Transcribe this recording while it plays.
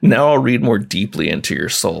now I'll read more deeply into your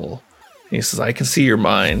soul. And he says, I can see your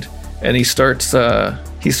mind. And he starts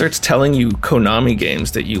telling you Konami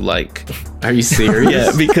games that you like. Are you serious?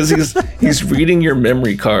 Yeah, because he's reading your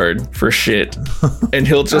memory card for shit, and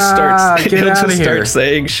he'll just start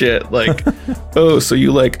saying shit like, "Oh, so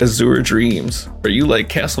you like Azure Dreams, or you like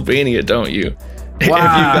Castlevania, don't you?" Wow. If you've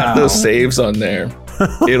got those saves on there,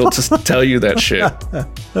 it'll just tell you that shit. That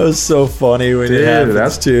was so funny when it happens,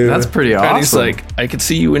 that's pretty awesome. And he's like, I could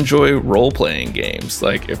see you enjoy role-playing games,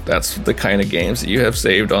 like if that's the kind of games that you have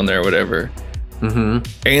saved on there, whatever.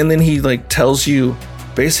 Mm-hmm. And then he like tells you,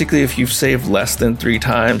 basically, if you've saved less than 3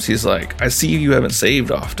 times, he's like, I see you haven't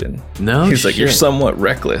saved often. No, he's like, you're somewhat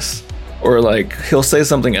reckless. Or like, he'll say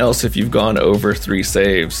something else if you've gone over 3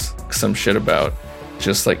 saves, some shit about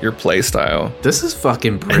just like your play style. This is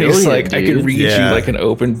fucking brilliant. And he's like, dude. I can read you like an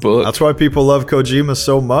open book. That's why people love Kojima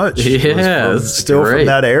so much. Yeah, still great. From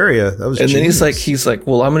that area. That was and genius. then he's like,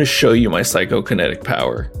 well, I'm going to show you my psychokinetic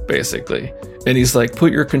power, basically. And he's like,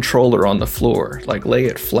 put your controller on the floor, like lay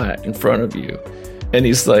it flat in front of you. And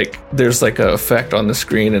he's like, there's like a effect on the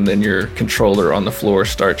screen, and then your controller on the floor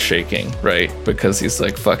starts shaking, right? Because he's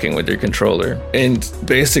like fucking with your controller. And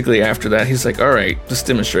basically after that, he's like, all right, this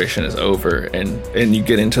demonstration is over, and you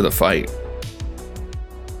get into the fight.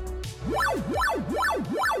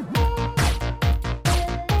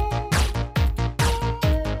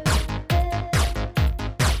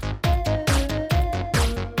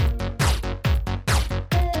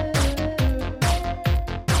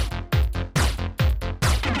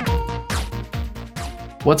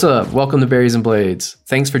 What's up? Welcome to Berries and Blades.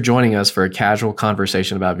 Thanks for joining us for a casual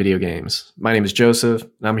conversation about video games. My name is Joseph,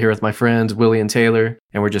 and I'm here with my friends Willie and Taylor,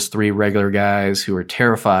 and we're just 3 regular guys who are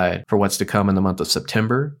terrified for what's to come in the month of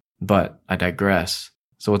September, but I digress.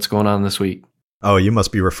 So what's going on this week? Oh, you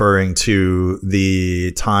must be referring to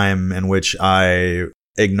the time in which I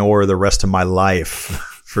ignore the rest of my life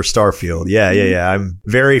for Starfield. Yeah. I'm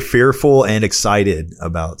very fearful and excited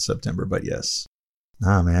about September, but yes.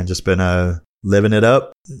 Nah, man, just been living it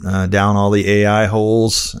up, down all the AI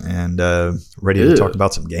holes, and ready to talk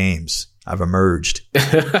about some games. I've emerged.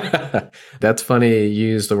 That's funny you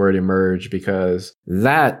use the word emerge, because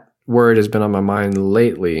that word has been on my mind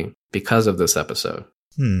lately because of this episode.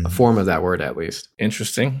 A form of that word, at least.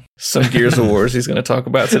 Interesting. Some Gears of Wars he's going to talk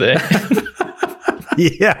about today.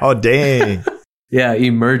 Yeah, oh dang. Yeah,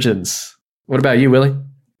 emergence. What about you, Willie?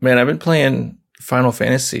 Man, I've been playing Final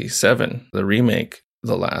Fantasy VII, the remake,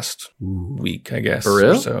 the last week, I guess. For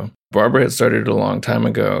real? So Barbara had started it a long time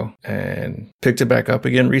ago and picked it back up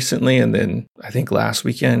again recently. And then I think last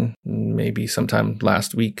weekend, maybe sometime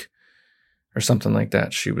last week or something like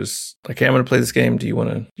that, she was like, hey, I'm going to play this game. Do you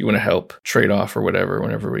want to help trade off or whatever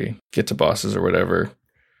whenever we get to bosses or whatever?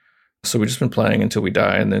 So we've just been playing until we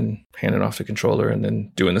die and then handing off the controller and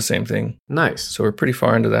then doing the same thing. Nice. So we're pretty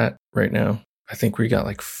far into that right now. I think we got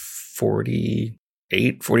like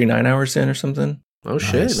 49 hours in or something. Oh,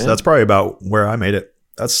 shit, nice. Man. That's probably about where I made it.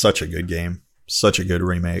 That's such a good game. Such a good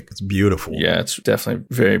remake. It's beautiful. Yeah, it's definitely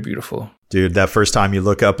very beautiful. Dude, that first time you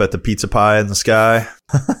look up at the pizza pie in the sky.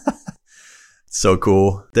 So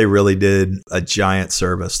cool. They really did a giant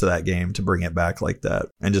service to that game to bring it back like that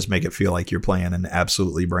and just make it feel like you're playing an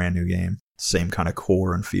absolutely brand new game. Same kind of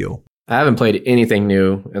core and feel. I haven't played anything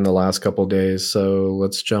new in the last couple of days, so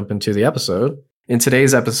let's jump into the episode. In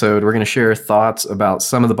today's episode, we're going to share thoughts about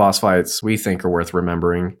some of the boss fights we think are worth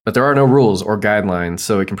remembering. But there are no rules or guidelines,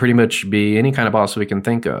 so it can pretty much be any kind of boss we can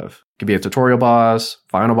think of. It could be a tutorial boss,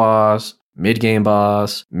 final boss, mid-game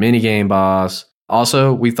boss, mini-game boss.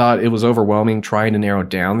 Also, we thought it was overwhelming trying to narrow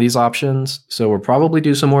down these options, so we'll probably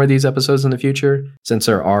do some more of these episodes in the future, since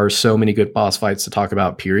there are so many good boss fights to talk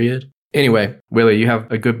about, period. Anyway, Willie, you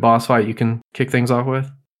have a good boss fight you can kick things off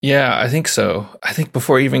with? Yeah, I think so. I think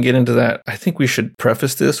before I even get into that, I think we should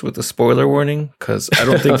preface this with a spoiler warning, because I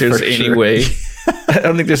don't think there's any way. I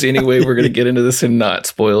don't think there's any way we're going to get into this and not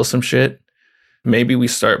spoil some shit. Maybe we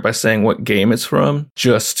start by saying what game it's from,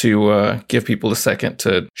 just to give people a second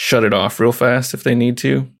to shut it off real fast if they need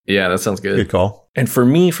to. Yeah, that sounds good. Good call. And for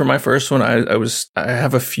me, for my first one, I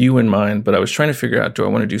have a few in mind, but I was trying to figure out, do I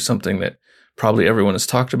want to do something that probably everyone has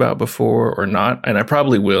talked about before or not? And I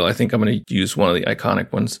probably will. I think I'm going to use one of the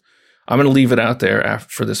iconic ones. I'm going to leave it out there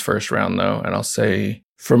for this first round, though. And I'll say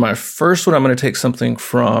for my first one, I'm going to take something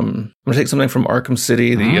from Arkham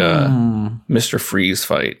City, the Mr. Freeze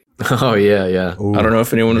fight. Oh, yeah. Ooh, I don't know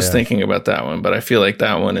if anyone was thinking about that one, but I feel like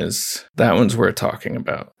that one's worth talking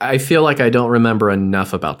about. I feel like I don't remember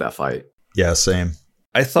enough about that fight. Yeah, same.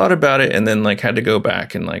 I thought about it and then like had to go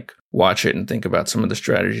back and like watch it and think about some of the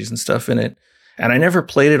strategies and stuff in it. And I never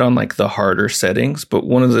played it on like the harder settings, but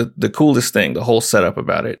one of the coolest thing, the whole setup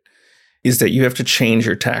about it, is that you have to change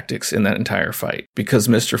your tactics in that entire fight because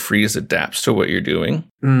Mr. Freeze adapts to what you're doing.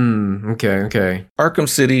 Okay. Arkham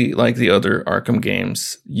City, like the other Arkham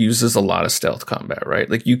games, uses a lot of stealth combat, right?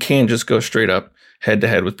 Like you can just go straight up head to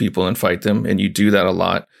head with people and fight them, and you do that a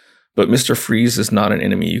lot. But Mr. Freeze is not an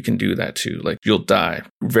enemy you can do that to. Like you'll die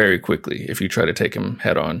very quickly if you try to take him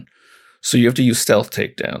head on. So you have to use stealth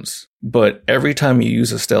takedowns. But every time you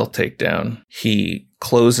use a stealth takedown, he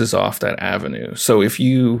closes off that avenue. So if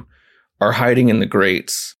you are hiding in the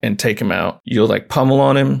grates and take him out, you'll like pummel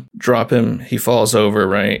on him, drop him, he falls over,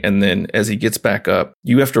 right? And then as he gets back up,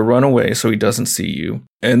 you have to run away so he doesn't see you.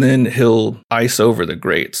 And then he'll ice over the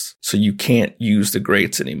grates, so you can't use the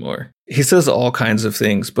grates anymore. He says all kinds of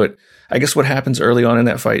things, but I guess what happens early on in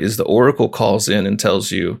that fight is the Oracle calls in and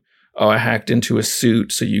tells you, oh, I hacked into his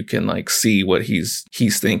suit so you can like see what he's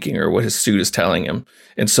thinking or what his suit is telling him.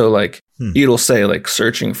 And so like it'll say like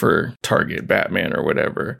searching for target Batman or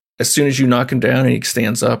whatever. As soon as you knock him down and he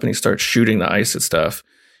stands up and he starts shooting the ice at stuff,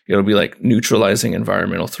 it'll be like neutralizing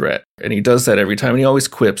environmental threat. And he does that every time. And he always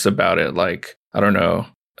quips about it. Like, I don't know.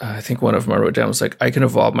 I think one of them I wrote down was like, I can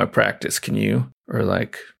evolve my practice. Can you? Or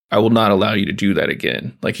like, I will not allow you to do that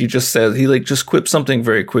again. Like he just says, he like just quips something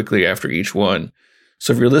very quickly after each one.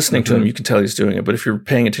 So if you're listening to him, you can tell he's doing it. But if you're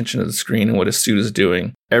paying attention to the screen and what his suit is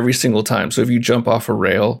doing every single time. So if you jump off a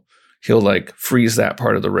rail, he'll like freeze that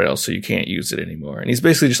part of the rail so you can't use it anymore. And he's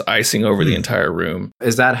basically just icing over the entire room.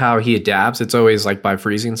 Is that how he adapts? It's always like by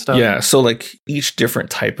freezing stuff? Yeah. So like each different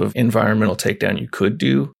type of environmental takedown you could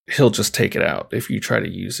do, he'll just take it out if you try to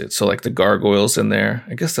use it. So like the gargoyles in there,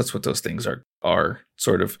 I guess that's what those things are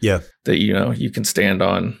sort of. Yeah. That, you know, you can stand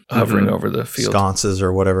on hovering over the field. Sconces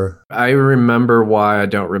or whatever. I remember why I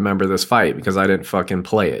don't remember this fight because I didn't fucking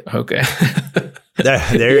play it. Okay.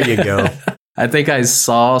 There you go. I think I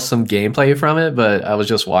saw some gameplay from it, but I was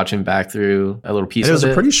just watching back through a little piece of it. It was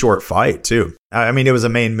a pretty short fight, too. I mean, it was a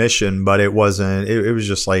main mission, but it wasn't. It was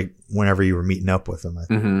just like whenever you were meeting up with them. I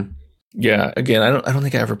think. Yeah. Again, I don't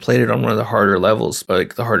think I ever played it on one of the harder levels,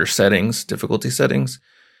 like the harder settings, difficulty settings.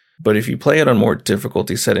 But if you play it on more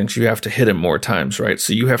difficulty settings, you have to hit him more times, right?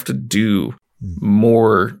 So you have to do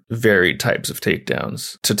more varied types of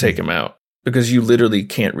takedowns to take him out. Because you literally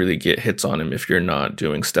can't really get hits on him if you're not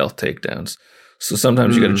doing stealth takedowns. So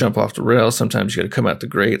sometimes you got to jump off the rail. Sometimes you got to come out the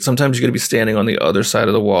grate. Sometimes you got to be standing on the other side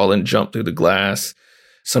of the wall and jump through the glass.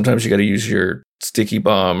 Sometimes you got to use your sticky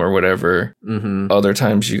bomb or whatever. Other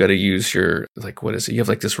times you got to use your, like, what is it? You have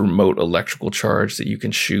like this remote electrical charge that you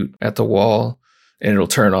can shoot at the wall. And it'll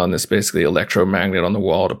turn on this basically electromagnet on the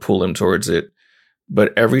wall to pull him towards it.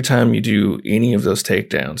 But every time you do any of those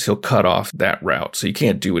takedowns, he'll cut off that route. So you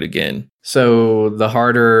can't do it again. So the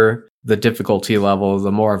harder the difficulty level,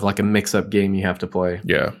 the more of like a mix-up game you have to play.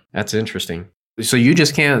 Yeah. That's interesting. So you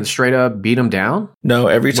just can't straight up beat him down? No,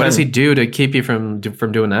 every time. What does he do to keep you from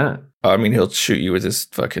doing that? I mean, he'll shoot you with his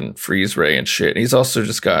fucking freeze ray and shit. And he's also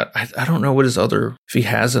just got, I don't know what his other, if he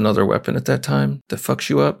has another weapon at that time that fucks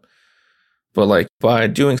you up. But like by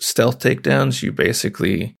doing stealth takedowns, you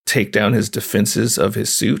basically take down his defenses of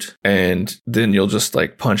his suit. And then you'll just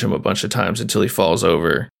like punch him a bunch of times until he falls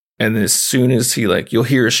over. And then as soon as he like, you'll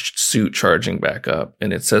hear his suit charging back up.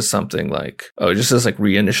 And it says something like, it just says like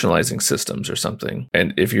reinitializing systems or something.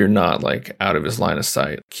 And if you're not like out of his line of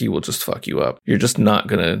sight, he will just fuck you up. You're just not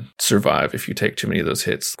going to survive if you take too many of those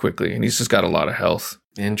hits quickly. And he's just got a lot of health.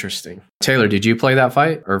 Interesting. Taylor, did you play that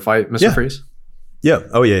fight or fight Mr. Freeze? Yeah.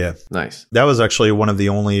 Oh, yeah. Nice. That was actually one of the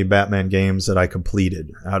only Batman games that I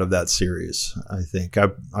completed out of that series. I think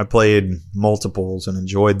I played multiples and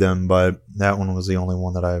enjoyed them, but that one was the only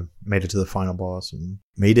one that I made it to the final boss and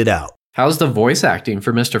made it out. How's the voice acting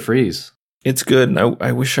for Mr. Freeze? It's good. And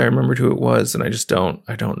I wish I remembered who it was, and I just don't.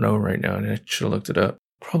 I don't know right now, and I should have looked it up.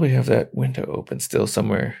 Probably have that window open still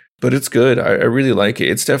somewhere. But it's good. I really like it.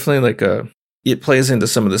 It's definitely like it plays into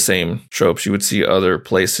some of the same tropes you would see other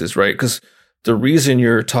places, right? Because the reason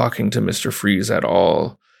you're talking to Mr. Freeze at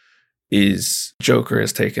all is Joker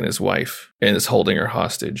has taken his wife and is holding her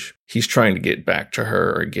hostage. He's trying to get back to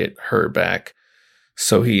her or get her back.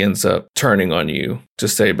 So he ends up turning on you to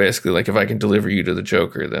say basically like, if I can deliver you to the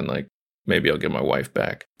Joker, then like maybe I'll get my wife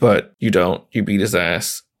back. But you don't. You beat his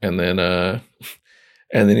ass. And then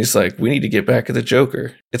he's like, we need to get back at the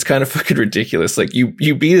Joker. It's kind of fucking ridiculous. Like you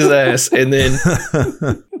beat his ass and then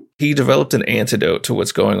he developed an antidote to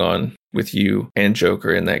what's going on with you and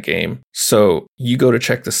Joker in that game. So you go to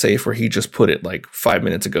check the safe where he just put it like 5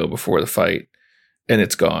 minutes ago before the fight, and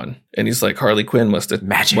it's gone. And he's like, Harley Quinn must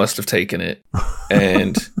have taken it.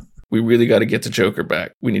 And we really got to get the Joker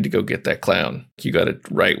back. We need to go get that clown. You got to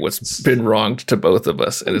right what's been wronged to both of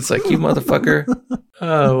us. And it's like, you motherfucker.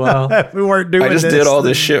 Oh, wow. We weren't doing I just did all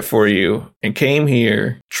this shit for you and came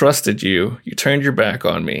here, trusted you. You turned your back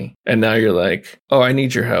on me. And now you're like, oh, I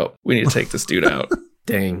need your help. We need to take this dude out.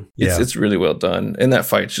 Dang. It's really well done. And that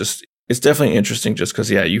fight's just, it's definitely interesting just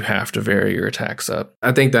because, yeah, you have to vary your attacks up.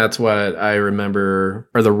 I think that's what I remember,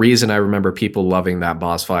 or the reason I remember people loving that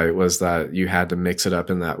boss fight was that you had to mix it up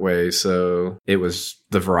in that way. So it was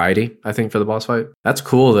the variety, I think, for the boss fight. That's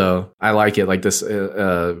cool, though. I like it. Like this, we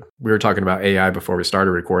were talking about AI before we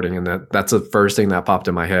started recording, and that's the first thing that popped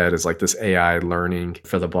in my head is like this AI learning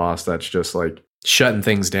for the boss that's just like shutting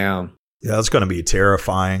things down. Yeah, that's going to be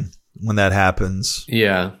terrifying when that happens.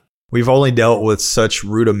 Yeah. We've only dealt with such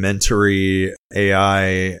rudimentary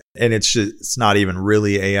AI, and it's not even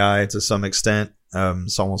really AI to some extent.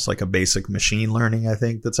 It's almost like a basic machine learning, I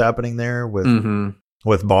think, that's happening there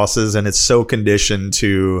with bosses, and it's so conditioned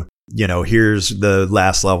to, here's the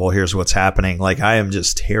last level, here's what's happening. Like, I am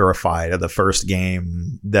just terrified of the first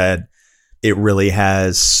game that it really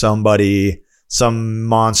has somebody, some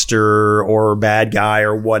monster or bad guy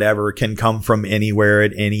or whatever can come from anywhere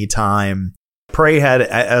at any time. Prey had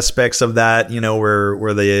aspects of that,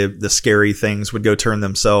 where the scary things would go turn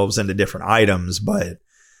themselves into different items, but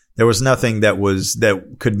there was nothing that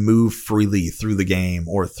could move freely through the game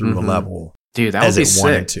or through the level. Dude, that would be sick.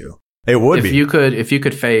 Wanted to. It would if be. If you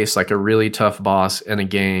could face like a really tough boss in a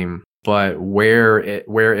game, but where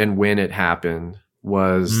and when it happened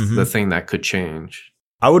was the thing that could change.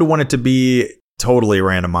 I would want it to be totally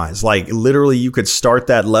randomized. Like, literally, you could start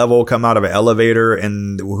that level, come out of an elevator,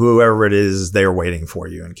 and whoever it is, they're waiting for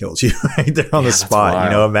you and kills you right there on the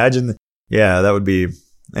spot. Imagine. Yeah, that would be.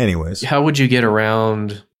 Anyways, how would you get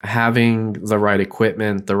around having the right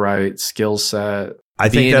equipment, the right skill set? I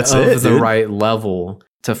think that's it. The right level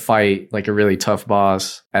to fight like a really tough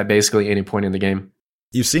boss at basically any point in the game.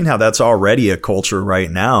 You've seen how that's already a culture right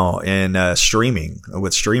now in streaming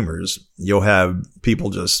with streamers. You'll have people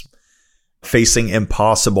just facing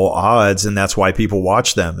impossible odds, and that's why people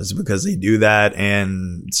watch them, is because they do that,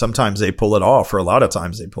 and sometimes they pull it off, or a lot of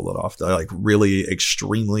times they pull it off. They're like really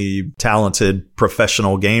extremely talented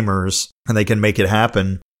professional gamers, and they can make it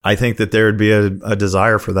happen. I think that there would be a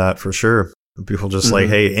desire for that for sure. People just like,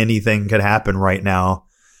 hey, anything could happen right now.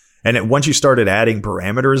 And once you started adding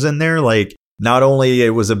parameters in there, like, not only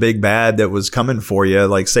it was a big bad that was coming for you,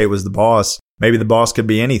 like say it was the boss, maybe the boss could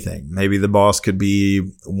be anything. Maybe the boss could be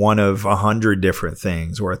one of 100 different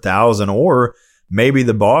things or 1,000, or maybe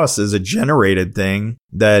the boss is a generated thing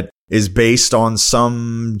that is based on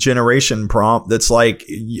some generation prompt that's like,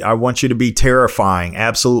 I want you to be terrifying,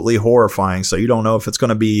 absolutely horrifying. So you don't know if it's going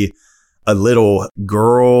to be a little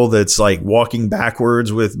girl that's like walking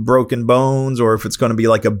backwards with broken bones, or if it's going to be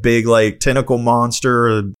like a big like tentacle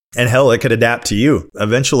monster. And hell, it could adapt to you.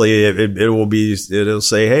 Eventually, it'll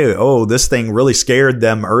say, hey, oh, this thing really scared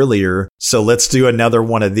them earlier, so let's do another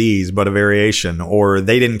one of these, but a variation. Or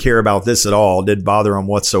they didn't care about this at all, didn't bother them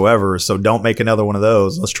whatsoever, so don't make another one of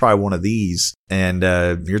those. Let's try one of these. And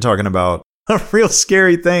you're talking about a real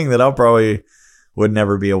scary thing that I'll probably would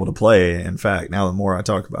never be able to play. In fact, now the more I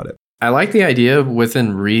talk about it. I like the idea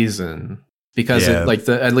within reason. Because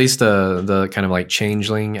at least the kind of like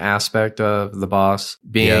changeling aspect of the boss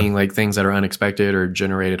being like things that are unexpected or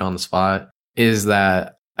generated on the spot is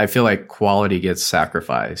that I feel like quality gets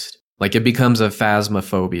sacrificed. Like it becomes a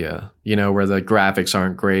phasmophobia, where the graphics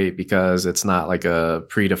aren't great because it's not like a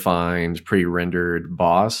predefined, pre-rendered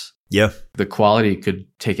boss. Yeah. The quality could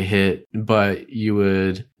take a hit, but you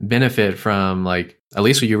would benefit from like, at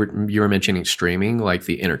least you were mentioning streaming, like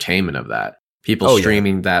the entertainment of that. People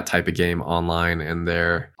streaming that type of game online and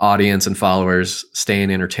their audience and followers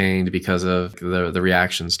staying entertained because of the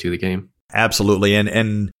reactions to the game. Absolutely.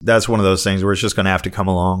 And that's one of those things where it's just going to have to come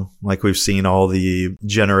along. Like we've seen all the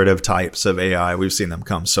generative types of AI. We've seen them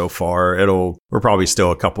come so far. We're probably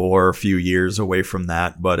still a couple or a few years away from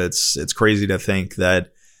that. But it's crazy to think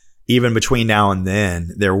that even between now and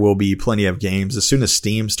then, there will be plenty of games. As soon as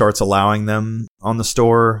Steam starts allowing them on the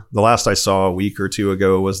store, the last I saw a week or two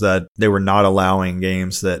ago was that they were not allowing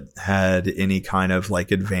games that had any kind of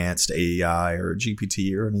like advanced AI or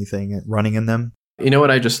GPT or anything running in them. You know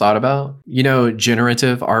what I just thought about?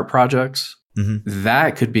 Generative art projects. Mm-hmm.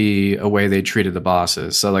 That could be a way they treated the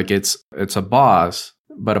bosses. So like it's a boss,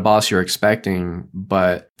 but a boss you're expecting,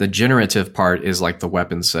 but the generative part is like the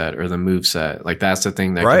weapon set or the move set. Like that's the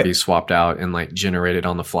thing that can be swapped out and like generated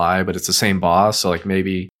on the fly, but it's the same boss. So like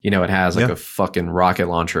maybe, it has like a fucking rocket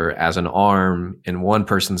launcher as an arm in one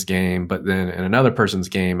person's game, but then in another person's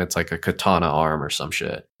game, it's like a katana arm or some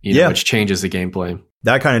shit, which changes the gameplay.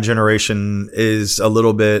 that kind of generation is a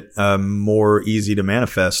little bit more easy to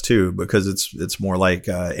manifest too, because it's more like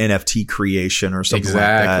NFT creation or something like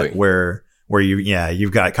that, where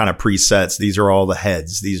you've got kind of presets. These are all the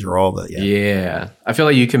heads. These are all the yeah. I feel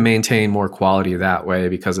like you can maintain more quality that way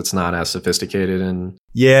because it's not as sophisticated. And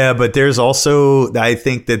yeah, but there's also, I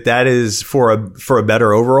think that is for a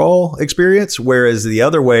better overall experience, whereas the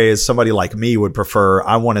other way is somebody like me would prefer.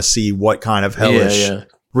 I want to see what kind of hellish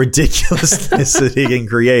ridiculousness that he can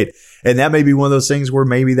create. And that may be one of those things where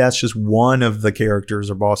maybe that's just one of the characters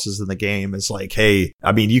or bosses in the game. Is like, hey,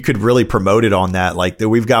 I mean, you could really promote it on that. Like,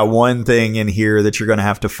 we've got one thing in here that you're going to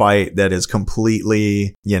have to fight that is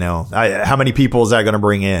completely, how many people is that going to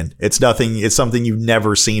bring in? It's nothing. It's something you've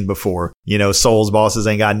never seen before. Souls bosses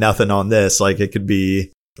ain't got nothing on this. Like, it could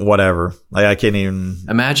be whatever. Like, I can't even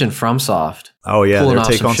imagine FromSoft. Oh yeah, their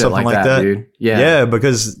take on something like that. Dude. Yeah,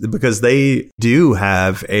 because they do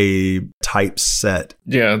have a type set.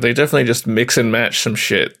 Yeah, they definitely just mix and match some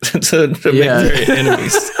shit to make their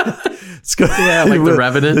enemies. Yeah, like the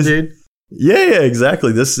Revenant, dude. Yeah,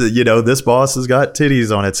 exactly. This this boss has got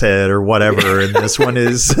titties on its head or whatever, and this one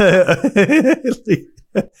is.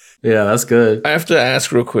 Yeah, that's good. I have to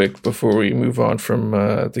ask real quick before we move on from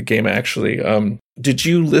the game. Actually, did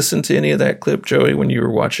you listen to any of that clip, Joey, when you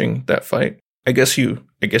were watching that fight? I guess you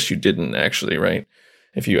didn't actually, right?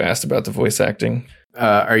 If you asked about the voice acting.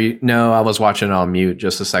 No, I was watching it on mute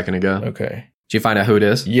just a second ago. Okay. Did you find out who it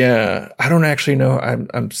is? Yeah, I don't actually know.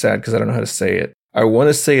 I'm sad because I don't know how to say it. I want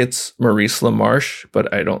to say it's Maurice LaMarche,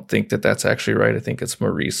 but I don't think that's actually right. I think it's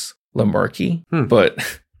Maurice LaMarche.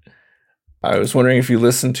 But I was wondering if you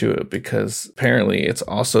listened to it, because apparently it's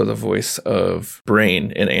also the voice of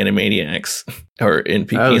Brain in Animaniacs or in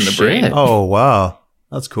Pinky and the Brain. Oh, wow.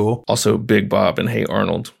 That's cool. Also Big Bob and Hey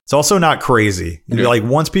Arnold. It's also not crazy. Yeah. Like,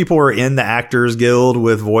 once people are in the Actors Guild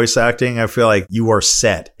with voice acting, I feel like you are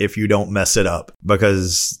set if you don't mess it up,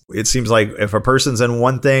 because it seems like if a person's in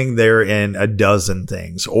one thing, they're in a dozen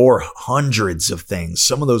things or hundreds of things.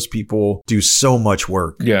 Some of those people do so much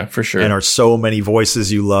work. Yeah, for sure. And are so many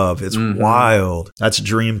voices you love. It's wild. That's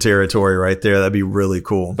dream territory right there. That'd be really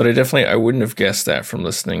cool. But I wouldn't have guessed that from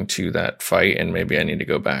listening to that fight, and maybe I need to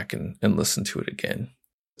go back and listen to it again.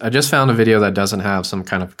 I just found a video that doesn't have some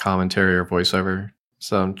kind of commentary or voiceover,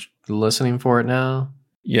 so I'm listening for it now.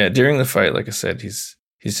 Yeah, during the fight, like I said, he's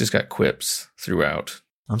just got quips throughout.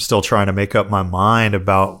 I'm still trying to make up my mind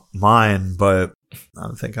about mine, but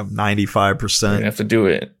I think I'm 95%. We're gonna have to do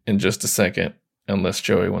it in just a second, unless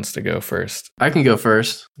Joey wants to go first. I can go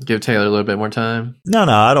first. Give Taylor a little bit more time. No,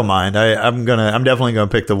 I don't mind. I'm definitely gonna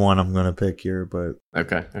pick the one I'm gonna pick here, but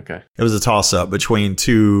okay. It was a toss up between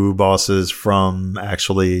two bosses from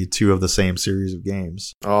actually two of the same series of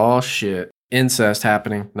games. Oh shit. Incest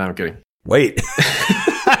happening. No, I'm kidding. Wait.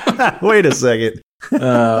 Wait a second. All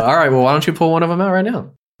right, well, why don't you pull one of them out right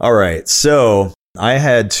now? All right, so I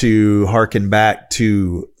had to harken back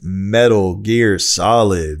to Metal Gear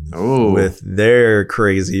Solid with their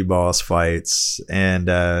crazy boss fights. And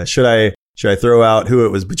should I throw out who it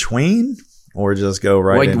was between, or just go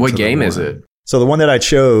right into what game is it? So the one that I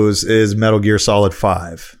chose is Metal Gear Solid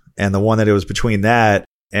 5. And the one that it was between that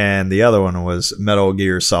and the other one was Metal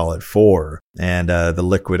Gear Solid 4. And the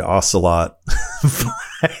Liquid Ocelot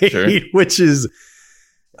fight, which is...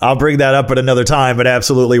 I'll bring that up at another time, but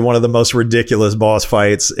absolutely one of the most ridiculous boss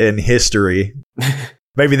fights in history.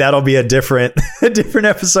 Maybe that'll be a different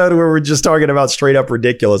episode where we're just talking about straight up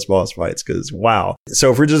ridiculous boss fights, because wow.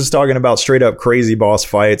 So if we're just talking about straight up crazy boss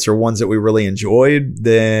fights or ones that we really enjoyed,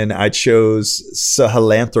 then I chose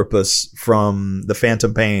Sahelanthropus from the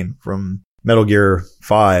Phantom Pain from Metal Gear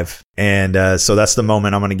 5. And so that's the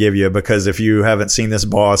moment I'm going to give you, because if you haven't seen this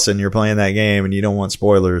boss and you're playing that game and you don't want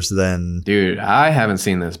spoilers, then... Dude, I haven't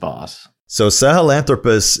seen this boss. So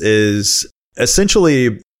Sahelanthropus is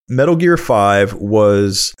essentially... Metal Gear 5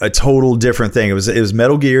 was a total different thing. It was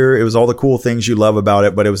Metal Gear. It was all the cool things you love about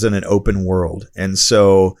it, but it was in an open world. And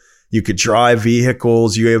so you could drive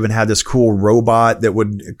vehicles. You even had this cool robot that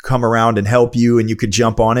would come around and help you, and you could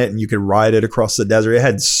jump on it and you could ride it across the desert. It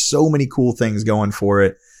had so many cool things going for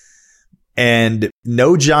it. And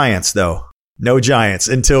no giants, though. No giants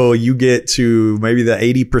until you get to maybe the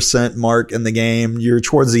 80% mark in the game. You're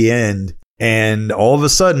towards the end. And all of a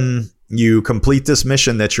sudden... you complete this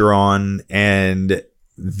mission that you're on, and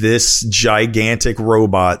this gigantic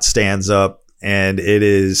robot stands up, and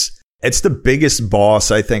it's the biggest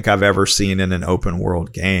boss I think I've ever seen in an open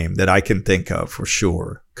world game that I can think of for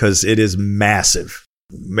sure, because it is massive.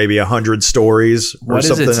 Maybe 100 stories or what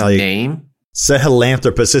something. What is its name?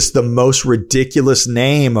 Sahelanthropus. It's the most ridiculous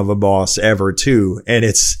name of a boss ever, too. And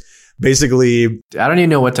it's Basically, I don't even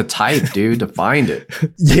know what to type, dude, to find it.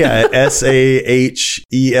 yeah, Sahel.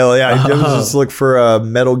 Yeah, just look for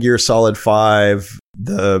Metal Gear Solid 5,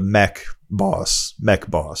 the mech boss.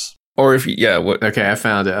 Or if you, yeah, what Okay, I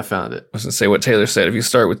found it. I was gonna say what Taylor said. If you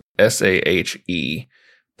start with SAHE,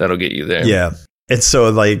 that'll get you there. Yeah. And so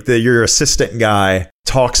like your assistant guy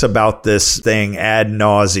talks about this thing ad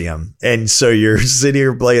nauseum. And so you're sitting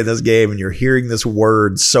here playing this game and you're hearing this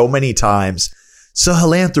word so many times.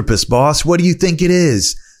 Sahelanthropus, boss. What do you think it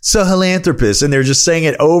is? Sahelanthropus. And they're just saying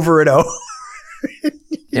it over and over.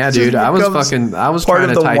 Yeah, dude, I was part trying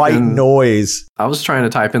of to the type white in, noise. I was trying to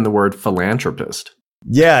type in the word philanthropist.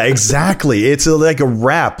 Yeah, exactly. It's like a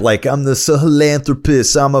rap. Like, I'm the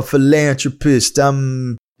Sahelanthropist. I'm a philanthropist.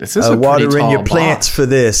 I'm This is a pretty watering tall your plants boss. for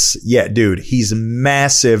this. Yeah, dude, he's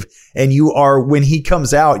massive. And when he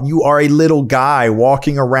comes out, you are a little guy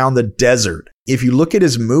walking around the desert. If you look at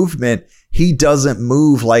his movement, he doesn't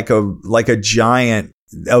move like a giant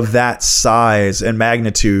of that size and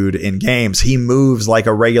magnitude in games. He moves like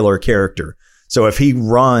a regular character. So if he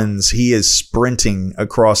runs, he is sprinting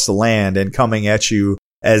across the land and coming at you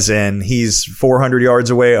as in he's 400 yards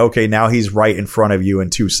away. Okay, now he's right in front of you in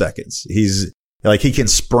 2 seconds. He's like, he can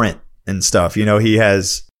sprint and stuff. You know, he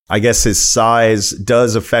has, I guess his size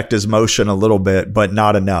does affect his motion a little bit, but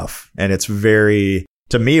not enough. And it's very,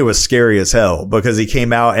 to me, it was scary as hell because he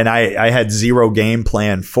came out and I had zero game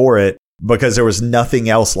plan for it because there was nothing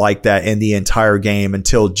else like that in the entire game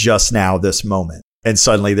until just now, this moment. And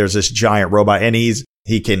suddenly there's this giant robot and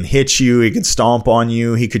he can hit you. He can stomp on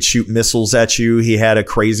you. He could shoot missiles at you. He had a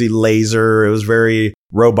crazy laser. It was very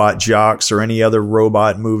Robot Jocks or any other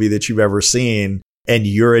robot movie that you've ever seen. And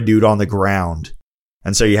you're a dude on the ground.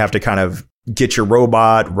 And so you have to kind of get your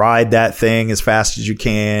robot, ride that thing as fast as you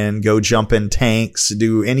can, go jump in tanks,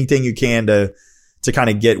 do anything you can to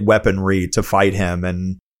kind of get weaponry to fight him.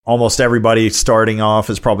 And almost everybody starting off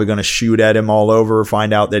is probably going to shoot at him all over,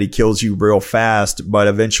 find out that he kills you real fast. But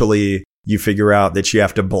eventually you figure out that you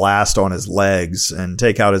have to blast on his legs and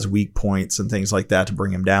take out his weak points and things like that to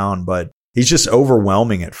bring him down. But he's just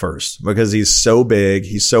overwhelming at first because he's so big.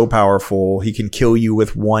 He's so powerful. He can kill you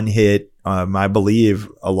with one hit. I believe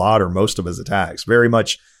a lot or most of his attacks, very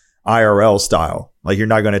much IRL style. Like you're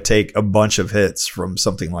not going to take a bunch of hits from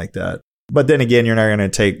something like that. But then again, you're not going to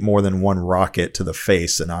take more than one rocket to the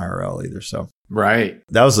face in IRL either. So Right.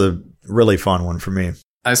 that was a really fun one for me.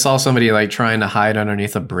 I saw somebody like trying to hide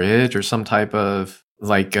underneath a bridge or some type of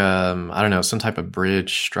like, I don't know, some type of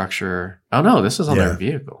bridge structure. Oh no, this is on their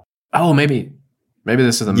vehicle. Oh, maybe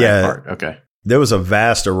this is the mech part. Okay. There was a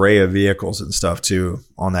vast array of vehicles and stuff too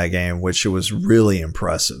on that game, which was really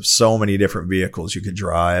impressive. So many different vehicles you could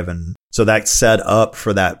drive. And so that set up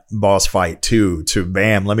for that boss fight too, to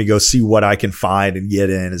bam, let me go see what I can find and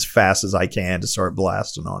get in as fast as I can to start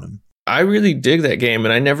blasting on him. I really dig that game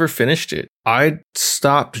and I never finished it. I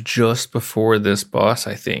stopped just before this boss,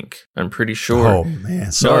 I think. I'm pretty sure. Oh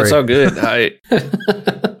man, sorry. No, it's all good.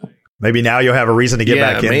 Maybe now you'll have a reason to get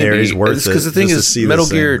back in there. He's worth it. Because the thing is, Metal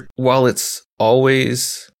Gear, while it's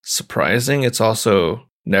always surprising, it's also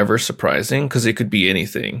never surprising because it could be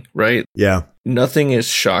anything, right? Yeah. Nothing is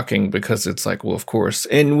shocking because it's like, well, of course.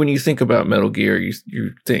 And when you think about Metal Gear,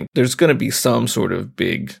 you think there's going to be some sort of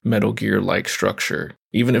big Metal Gear-like structure.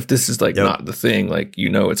 Even if this is like not the thing, like, you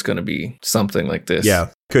know, it's going to be something like this. Yeah.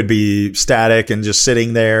 Could be static and just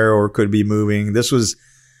sitting there or could be moving. This was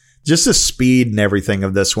just the speed and everything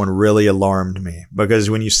of this one really alarmed me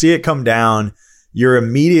because when you see it come down, your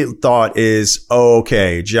immediate thought is, oh,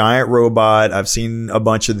 okay, giant robot. I've seen a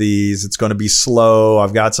bunch of these. It's going to be slow.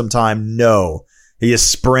 I've got some time. No, he is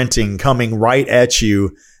sprinting, coming right at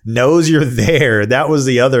you, knows you're there. That was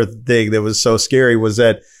the other thing that was so scary was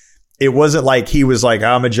that it wasn't like he was like,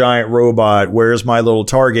 I'm a giant robot. Where's my little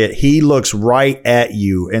target? He looks right at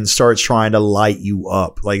you and starts trying to light you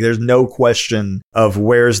up. Like there's no question of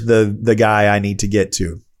where's the guy I need to get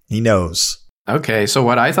to. He knows. Okay, so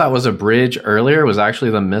what I thought was a bridge earlier was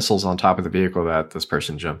actually the missiles on top of the vehicle that this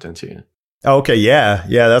person jumped into. Okay, yeah.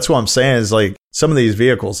 Yeah, that's what I'm saying is like some of these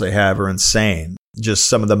vehicles they have are insane. Just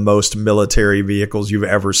some of the most military vehicles you've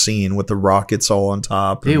ever seen with the rockets all on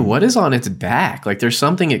top. Dude, what is on its back? Like there's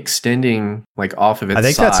something extending like off of its side. I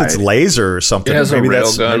think that's its laser or something. It has maybe a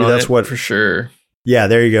railgun on it, what for sure. Yeah,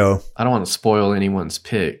 there you go. I don't want to spoil anyone's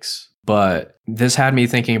picks, but this had me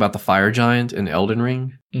thinking about the fire giant in Elden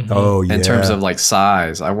Ring. Mm-hmm. Oh, yeah. In terms of like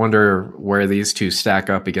size, I wonder where these two stack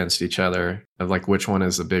up against each other, of like which one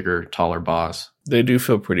is the bigger, taller boss. They do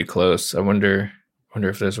feel pretty close. I wonder Wonder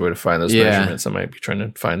if there's a way to find those measurements. I might be trying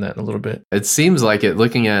to find that in a little bit. It seems like it,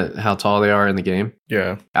 looking at how tall they are in the game.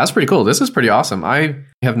 Yeah. That's pretty cool. This is pretty awesome. I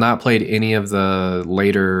have not played any of the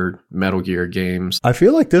later Metal Gear games. I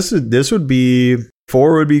feel like this would be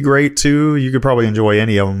 4 would be great too. You could probably enjoy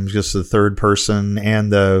any of them, just the third person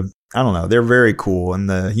and I don't know. They're very cool, and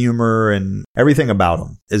the humor and everything about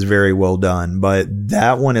them is very well done. But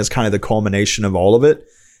that one is kind of the culmination of all of it,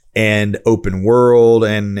 and open world,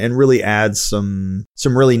 and really adds some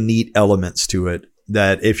really neat elements to it.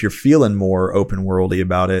 That if you're feeling more open worldy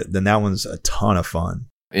about it, then that one's a ton of fun.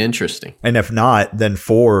 Interesting. And if not, then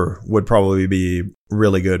 4 would probably be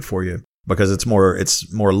really good for you because it's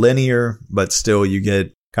more linear, but still you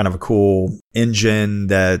get kind of a cool engine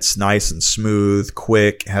that's nice and smooth,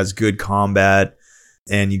 quick, has good combat,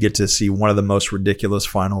 and you get to see one of the most ridiculous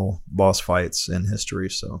final boss fights in history.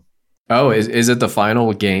 So, is it the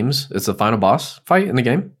final games? It's the final boss fight in the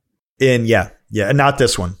game? And yeah, not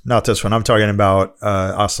this one. I'm talking about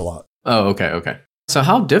Ocelot. Oh, okay. So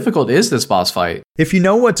how difficult is this boss fight? If you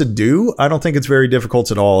know what to do, I don't think it's very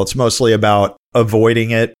difficult at all. It's mostly about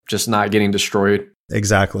avoiding it, just not getting destroyed.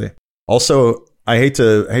 Exactly. Also, I hate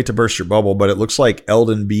to burst your bubble, but it looks like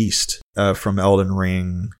Elden Beast from Elden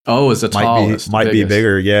Ring. Oh, is the tallest? Might be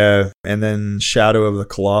bigger, yeah. And then Shadow of the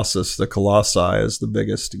Colossus, the Colossi is the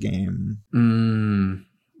biggest game.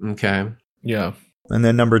 Okay. Yeah. And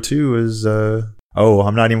then number 2 is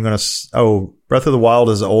I'm not even gonna. Breath of the Wild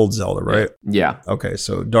is old Zelda, right? Yeah. Okay,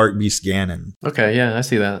 so Dark Beast Ganon. Okay, yeah, I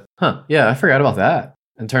see that. Huh? Yeah, I forgot about that.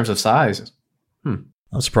 In terms of size. I'm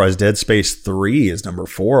surprised Dead Space 3 is number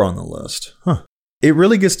 4 on the list. Huh. It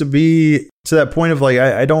really gets to be to that point of like,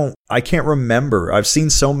 I can't remember. I've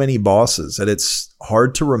seen so many bosses that it's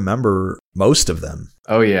hard to remember most of them.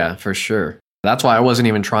 Oh yeah, for sure. That's why I wasn't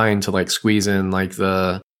even trying to like squeeze in like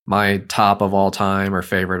my top of all time or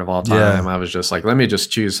favorite of all time. Yeah. I was just like, let me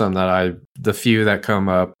just choose some the few that come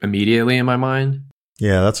up immediately in my mind.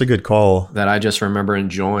 Yeah, that's a good call. That I just remember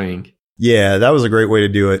enjoying. Yeah, that was a great way to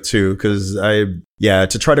do it too, because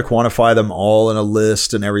to try to quantify them all in a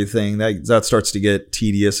list and everything, that starts to get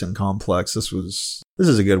tedious and complex. This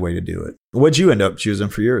is a good way to do it. What'd you end up choosing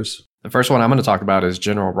for yours? The first one I'm going to talk about is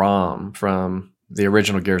General Rom from the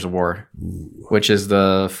original Gears of War, which is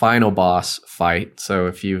the final boss fight. So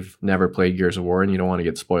if you've never played Gears of War and you don't want to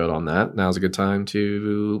get spoiled on that, now's a good time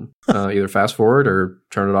to either fast forward or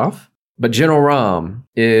turn it off. But General Rom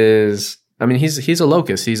is... he's a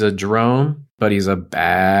locust. He's a drone, but he's a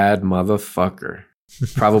bad motherfucker.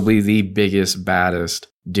 Probably the biggest, baddest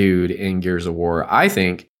dude in Gears of War. I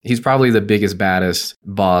think he's probably the biggest, baddest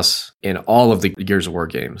boss in all of the Gears of War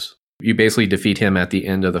games. You basically defeat him at the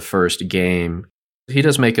end of the first game. He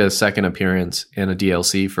does make a second appearance in a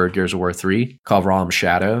DLC for Gears of War 3 called Rom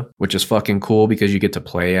Shadow, which is fucking cool because you get to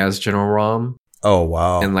play as General Rom. Oh,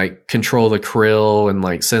 wow. And like control the Krill and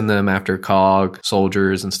like send them after COG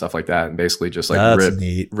soldiers and stuff like that. And basically just like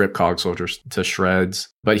rip COG soldiers to shreds.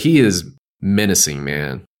 But he is menacing,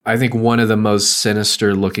 man. I think one of the most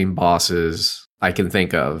sinister looking bosses I can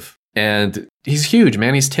think of. And he's huge,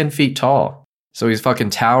 man. He's 10 feet tall. So he's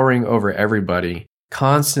fucking towering over everybody,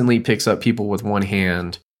 constantly picks up people with one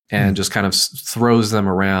hand and just kind of throws them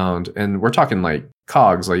around. And we're talking like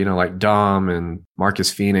COGs, like Dom and Marcus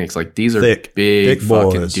Phoenix. Like these are big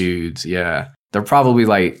fucking dudes. Yeah. They're probably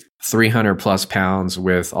like 300 plus pounds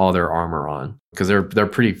with all their armor on because they're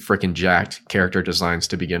pretty freaking jacked character designs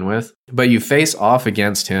to begin with. But you face off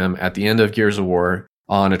against him at the end of Gears of War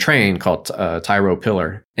on a train called Tyro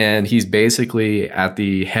Pillar. And he's basically at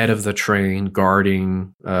the head of the train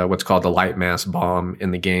guarding what's called the light mass bomb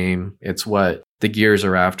in the game. It's what the Gears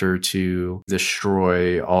are after to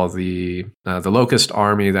destroy all the Locust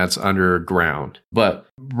army that's underground. But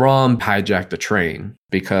Rom hijacked the train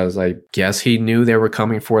because I guess he knew they were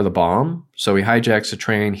coming for the bomb. So he hijacks the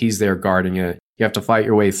train. He's there guarding it. You have to fight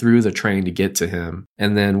your way through the train to get to him.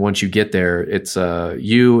 And then once you get there, it's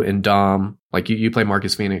you and Dom. Like you play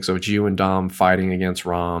Marcus Phoenix, so it's you and Dom fighting against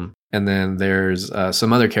Rom. And then there's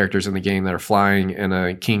some other characters in the game that are flying in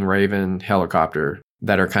a King Raven helicopter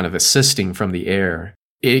that are kind of assisting from the air.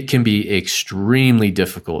 It can be extremely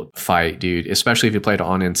difficult fight, dude, especially if you play it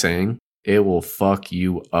on Insane. It will fuck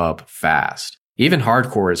you up fast. Even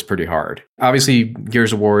hardcore is pretty hard. Obviously,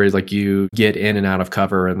 Gears of War is like you get in and out of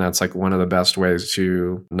cover, and that's like one of the best ways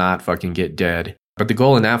to not fucking get dead. But the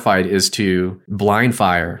goal in that fight is to blind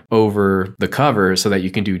fire over the cover so that you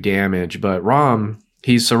can do damage. But Rom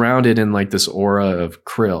he's surrounded in like this aura of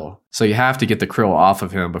krill. So you have to get the krill off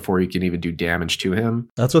of him before you can even do damage to him.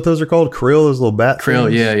 That's what those are called? Krill, those little bat Krill,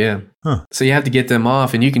 things? yeah. Huh. So you have to get them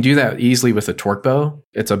off, and you can do that easily with a torque bow.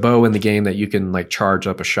 It's a bow in the game that you can like charge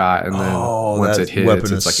up a shot, and then once it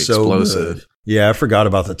hits, it's like explosive. Good. Yeah, I forgot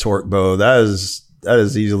about the torque bow. That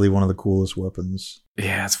is easily one of the coolest weapons.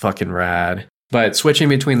 Yeah, it's fucking rad. But switching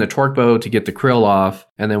between the torque bow to get the krill off,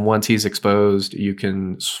 and then once he's exposed, you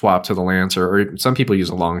can swap to the Lancer, or some people use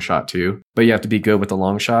a long shot too. But you have to be good with the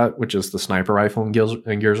long shot, which is the sniper rifle in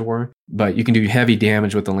Gears of War. But you can do heavy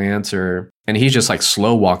damage with the Lancer, and he's just like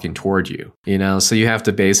slow walking toward you, you know? So you have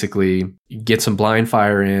to basically get some blind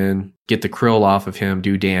fire in, get the krill off of him,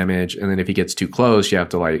 do damage, and then if he gets too close, you have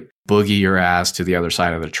to like boogie your ass to the other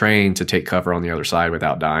side of the train to take cover on the other side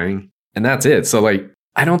without dying. And that's it. So like,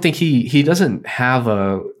 I don't think he doesn't have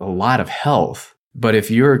a lot of health, but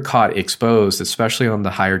if you're caught exposed, especially on the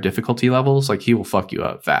higher difficulty levels, like he will fuck you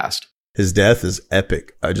up fast. His death is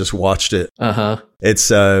epic. I just watched it.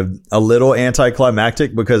 It's a little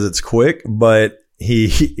anticlimactic because it's quick, but he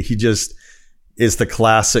just is the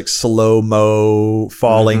classic slow-mo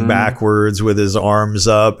falling backwards with his arms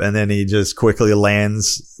up, and then he just quickly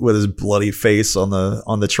lands with his bloody face on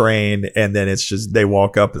the train, and then it's just they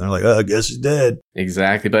walk up and they're like, oh, I guess he's dead.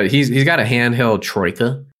 Exactly. But he's got a handheld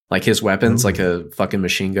Troika, like his weapon's like a fucking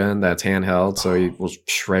machine gun that's handheld, so he will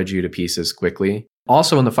shred you to pieces quickly.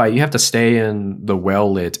 Also in the fight, you have to stay in the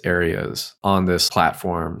well-lit areas on this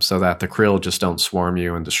platform so that the krill just don't swarm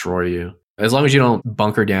you and destroy you. As long as you don't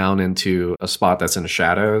bunker down into a spot that's in the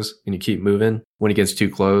shadows and you keep moving, when it gets too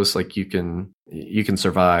close, like you can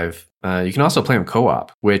survive. You can also play him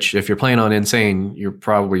co-op, which if you're playing on Insane, you're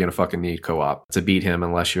probably going to fucking need co-op to beat him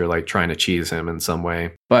unless you're like trying to cheese him in some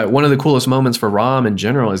way. But one of the coolest moments for Rom in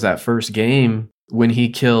general is that first game when he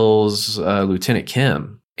kills Lieutenant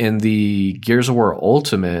Kim. In the Gears of War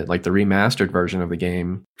Ultimate, like the remastered version of the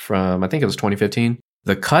game from, I think it was 2015,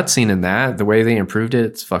 the cutscene in that, the way they improved it,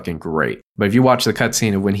 it's fucking great. But if you watch the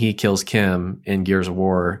cutscene of when he kills Kim in Gears of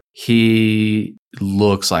War, he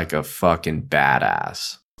looks like a fucking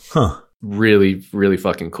badass. Huh. Really, really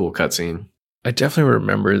fucking cool cutscene. I definitely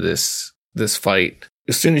remember this fight.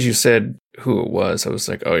 As soon as you said who it was, I was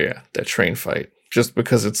like, oh yeah, that train fight. Just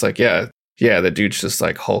because it's like, yeah, the dude's just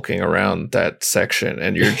like hulking around that section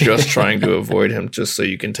and you're just trying to avoid him just so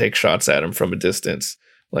you can take shots at him from a distance,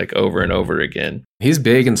 like over and over again. He's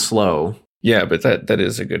big and slow. Yeah, but that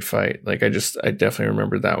is a good fight. Like I definitely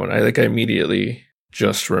remember that one. I immediately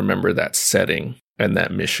just remember that setting and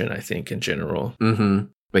that mission, I think, in general. Mm-hmm.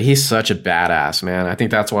 But he's such a badass, man. I think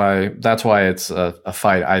that's why it's a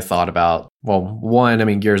fight I thought about. Well, one, I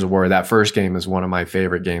mean, Gears of War, that first game is one of my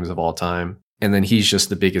favorite games of all time. And then he's just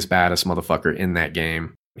the biggest, baddest motherfucker in that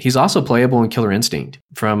game. He's also playable in Killer Instinct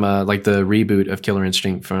from like the reboot of Killer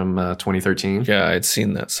Instinct from 2013. Yeah, I'd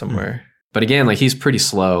seen that somewhere. But again, like he's pretty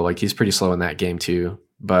slow. Like he's pretty slow in that game too.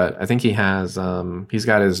 But I think he has he's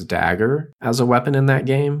got his dagger as a weapon in that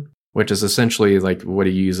game, which is essentially like what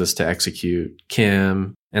he uses to execute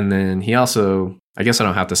Kim. And then he also, I guess I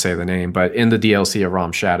don't have to say the name, but in the DLC of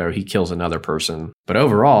Rom Shadow, he kills another person. But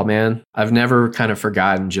overall, man, I've never kind of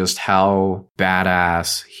forgotten just how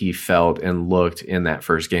badass he felt and looked in that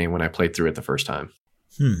first game when I played through it the first time.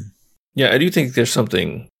 Yeah, I do think there's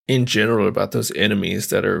something in general about those enemies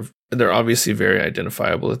they're obviously very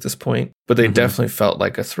identifiable at this point, but they definitely felt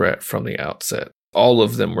like a threat from the outset. All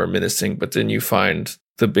of them were menacing, but then you find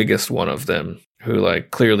the biggest one of them who like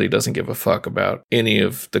clearly doesn't give a fuck about any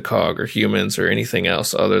of the cog or humans or anything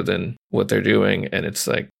else other than what they're doing. And it's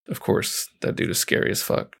like, of course, that dude is scary as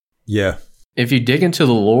fuck. Yeah. If you dig into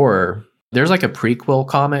the lore, there's like a prequel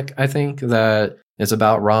comic, I think, that is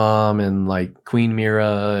about Rom and like Queen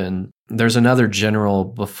Mira. And there's another general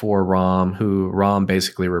before Rom who Rom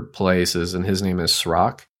basically replaces, and his name is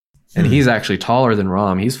Srok. And he's actually taller than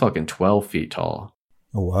Rom. He's fucking 12 feet tall.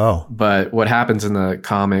 Oh, wow. But what happens in the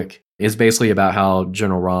comic is basically about how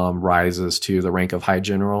General Rom rises to the rank of High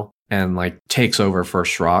General and like takes over for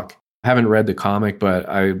Srok. I haven't read the comic, but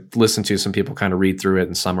I listened to some people kind of read through it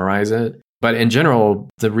and summarize it. But in general,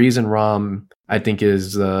 the reason Rom, I think,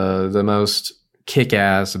 is the most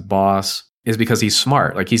kick-ass boss is because he's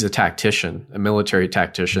smart. Like he's a tactician, a military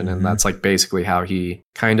tactician. And that's like basically how he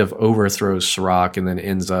kind of overthrows Srok and then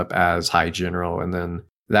ends up as High General. And then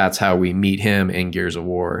that's how we meet him in Gears of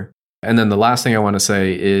War. And then the last thing I want to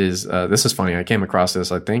say is, this is funny. I came across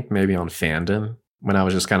this, I think, maybe on Fandom when I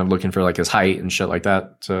was just kind of looking for like his height and shit like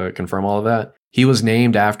that to confirm all of that. He was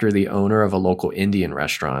named after the owner of a local Indian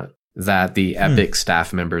restaurant that the Epic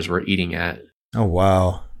staff members were eating at. Oh,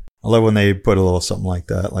 wow. I love when they put a little something like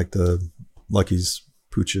that, like the Lucky's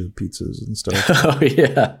Pucha pizzas and stuff. Oh,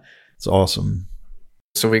 yeah. It's awesome.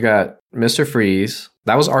 So we got Mr. Freeze.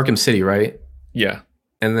 That was Arkham City, right? Yeah.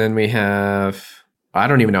 And then we have... I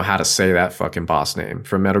don't even know how to say that fucking boss name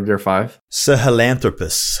from Metal Gear 5.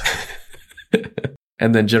 Sahelanthropus.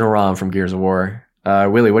 And then General Rom from Gears of War.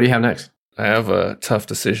 Willie, what do you have next? I have a tough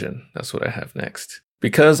decision. That's what I have next.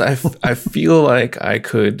 Because I feel like I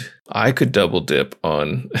could double dip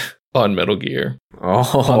on Metal Gear.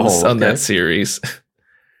 On that series.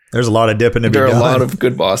 There's a lot of dipping to be done. There are a lot of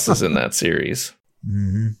good bosses in that series.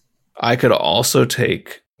 Mm-hmm. I could also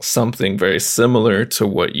take something very similar to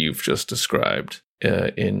what you've just described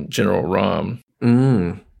in General Rom,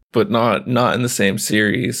 but not in the same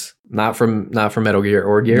series. Not from Metal Gear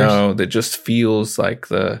or Gears? No, that just feels like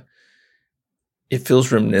it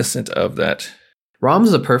feels reminiscent of that.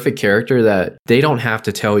 Rom's the perfect character that they don't have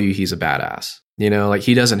to tell you he's a badass. You know, like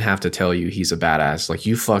he doesn't have to tell you he's a badass. Like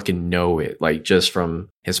you fucking know it, like just from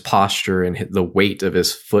his posture and the weight of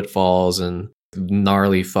his footfalls and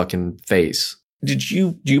gnarly fucking face. Did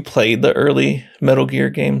you play the early Metal Gear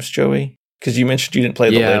games, Joey? Because you mentioned you didn't play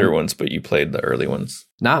the later ones, but you played the early ones.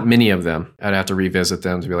 Not many of them. I'd have to revisit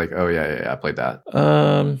them to be like, oh yeah, I played that.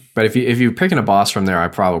 But if you're picking a boss from there, I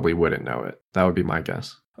probably wouldn't know it. That would be my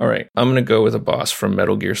guess. All right, I'm going to go with a boss from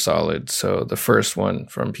Metal Gear Solid. So the first one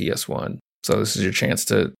from PS1. So this is your chance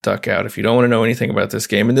to duck out if you don't want to know anything about this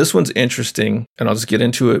game. And this one's interesting, and I'll just get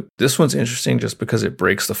into it. This one's interesting just because it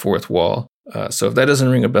breaks the fourth wall. So if that doesn't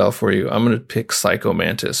ring a bell for you, I'm going to pick Psycho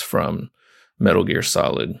Mantis from Metal Gear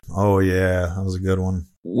Solid. Oh, yeah. That was a good one.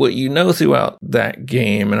 What you know throughout that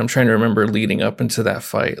game, and I'm trying to remember leading up into that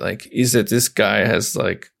fight, like, is that this guy has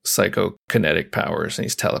like psychokinetic powers and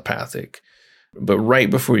he's telepathic. But right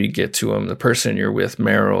before you get to him, the person you're with,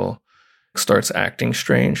 Meryl, starts acting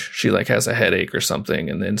strange. She like has a headache or something.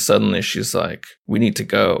 And then suddenly she's like, we need to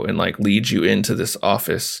go, and like leads you into this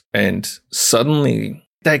office. And suddenly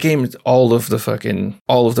that game, all of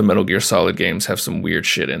the Metal Gear Solid games have some weird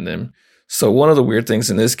shit in them. So one of the weird things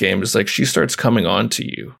in this game is like she starts coming on to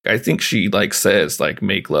you. I think she like says like,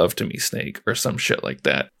 make love to me, Snake, or some shit like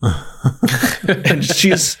that. And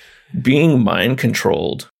she's being mind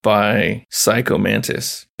controlled by Psycho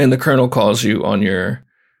Mantis. And the Colonel calls you on your,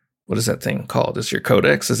 what is that thing called? Is your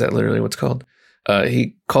codex? Is that literally what's called?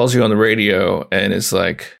 He calls you on the radio and is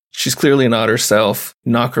like, she's clearly not herself.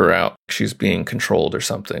 Knock her out. She's being controlled or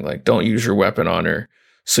something. Like, don't use your weapon on her.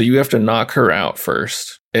 So you have to knock her out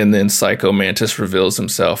first. And then Psycho Mantis reveals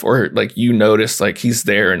himself, or like you notice like he's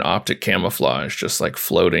there in optic camouflage, just like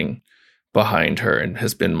floating behind her, and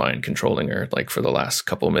has been mind controlling her like for the last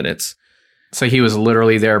couple minutes. So he was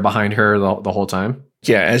literally there behind her the whole time?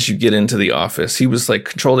 Yeah, as you get into the office, he was like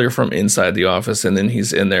controlling her from inside the office, and then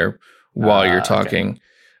he's in there while you're talking. Okay.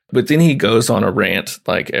 But then he goes on a rant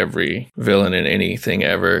like every villain in anything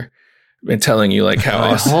ever, and telling you like how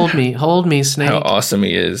awesome, hold me, Snake, how awesome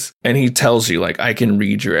he is. And he tells you like, I can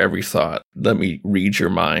read your every thought. Let me read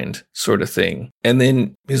your mind, sort of thing. And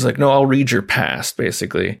then he's like, no, I'll read your past,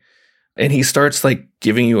 basically. And he starts like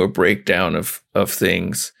giving you a breakdown of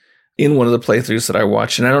things in one of the playthroughs that I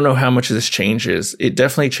watched. And I don't know how much of this changes. It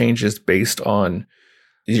definitely changes based on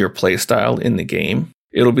your play style in the game.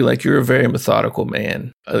 It'll be like, you're a very methodical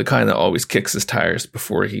man, the kind that always kicks his tires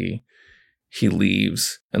before he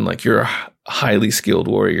leaves, and like you're a highly skilled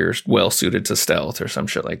warrior, well suited to stealth or some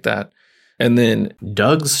shit like that. And then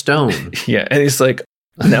Doug Stone. Yeah. And he's like,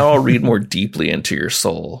 now I'll read more deeply into your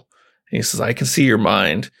soul. And he says, I can see your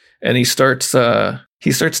mind. And he starts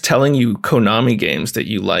telling you Konami games that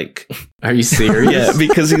you like. Are you serious? Yeah,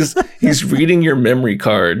 because he's reading your memory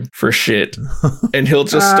card for shit, and he'll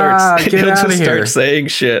just start saying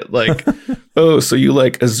shit like, "Oh, so you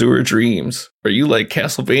like Azure Dreams, or you like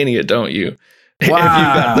Castlevania, don't you?" Wow. If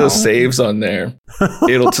you've got those saves on there,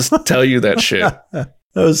 it'll just tell you that shit.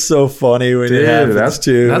 That was so funny when it happens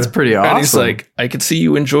too. That's pretty awesome. And he's like, I could see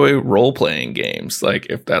you enjoy role-playing games, like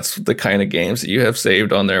if that's the kind of games that you have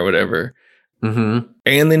saved on there, whatever. Mm-hmm.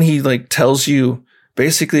 And then he like tells you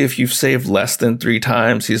basically if you've saved less than 3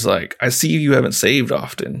 times, he's like, I see you haven't saved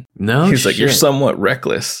often. No, he's like, you're somewhat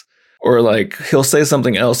reckless. Or like he'll say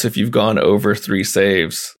something else if you've gone over 3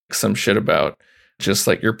 saves, some shit about just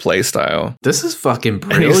like your play style. This is fucking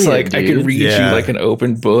brilliant. And he's like, dude. I can read you like an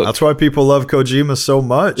open book. That's why people love Kojima so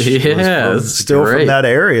much. Yeah, still great. From that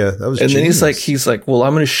area. That was and genius. Then he's like, well,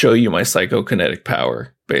 I'm going to show you my psychokinetic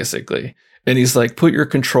power, basically. And he's like, put your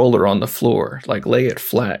controller on the floor, like lay it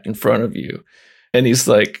flat in front of you. And he's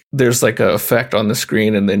like, there's like a effect on the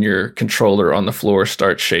screen, and then your controller on the floor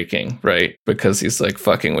starts shaking, right? Because he's like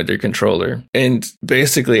fucking with your controller. And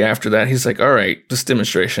basically after that, he's like, all right, this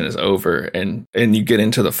demonstration is over. And you get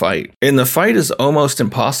into the fight. And the fight is almost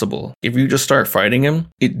impossible. If you just start fighting him,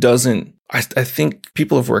 it doesn't, I think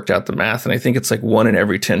people have worked out the math, and I think it's like 1 in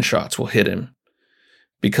every 10 shots will hit him.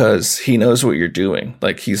 Because he knows what you're doing.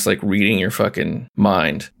 Like, he's like reading your fucking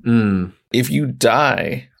mind. If you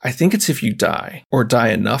die, I think it's if you die or die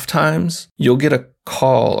enough times, you'll get a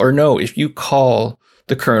call. Or no, if you call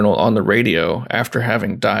the colonel on the radio after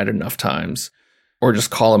having died enough times, or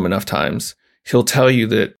just call him enough times, he'll tell you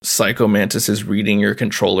that Psycho Mantis is reading your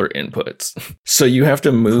controller inputs. So you have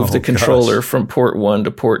to move the controller from port 1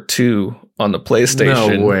 to port 2 on the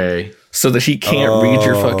PlayStation. No way. So that he can't read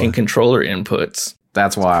your fucking controller inputs.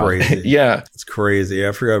 That's wild. Crazy. Yeah. It's crazy.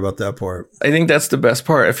 I forgot about that part. I think that's the best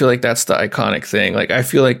part. I feel like that's the iconic thing. Like, I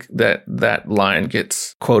feel like that line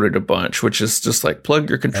gets quoted a bunch, which is just like, plug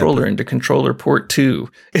your controller into controller port 2.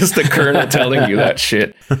 It's the colonel telling you that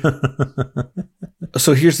shit.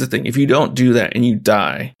 So here's the thing. If you don't do that and you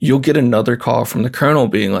die, you'll get another call from the colonel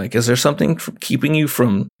being like, is there something keeping you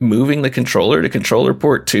from moving the controller to controller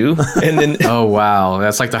port 2? And then, oh, wow.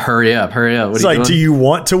 That's like the hurry up. What it's are you like, do you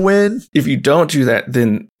want to win? If you don't do that,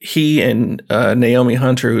 then he and Naomi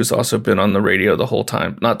Hunter, who's also been on the radio the whole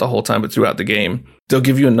time, not the whole time, but throughout the game, they'll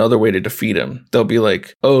give you another way to defeat him. They'll be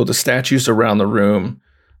like, oh, the statues around the room,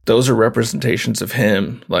 those are representations of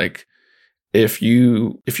him. Like, if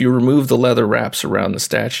you remove the leather wraps around the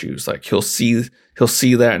statues, like he'll see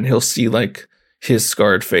that, and he'll see like his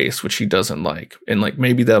scarred face, which he doesn't like. And like,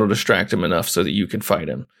 maybe that'll distract him enough so that you can fight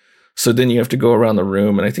him. So then you have to go around the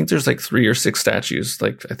room, and I think there's like 3 or 6 statues.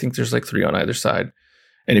 Like, I think there's like 3 on either side.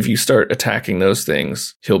 And if you start attacking those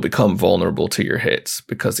things, he'll become vulnerable to your hits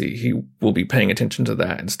because he will be paying attention to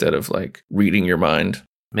that instead of like reading your mind.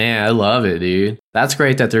 Man, I love it, dude. That's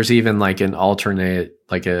great that there's even like an alternate,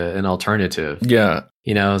 like an alternative. Yeah.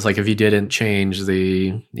 You know, it's like if you didn't change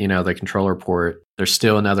the controller port, there's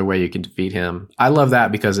still another way you can defeat him. I love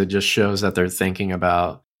that because it just shows that they're thinking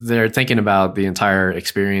about the entire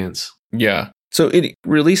experience. Yeah. So it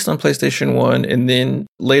released on PlayStation 1, and then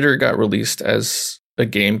later it got released as a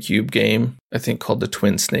GameCube game, I think called the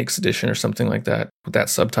Twin Snakes Edition or something like that, with that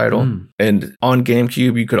subtitle. And on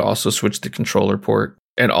GameCube, you could also switch the controller port,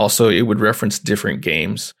 and also it would reference different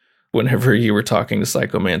games whenever you were talking to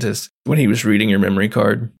Psycho Mantis when he was reading your memory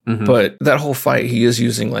card. But that whole fight, he is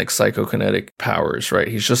using like psychokinetic powers, right?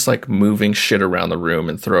 He's just like moving shit around the room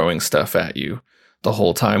and throwing stuff at you the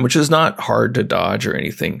whole time, which is not hard to dodge or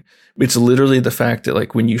anything. It's literally the fact that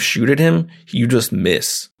like when you shoot at him, you just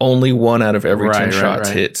miss. Only 1 out of every 10 shots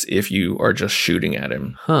hits if you are just shooting at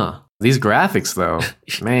him. Huh. These graphics though,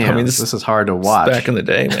 man, I mean, this is hard to watch. Back in the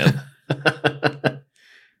day, man.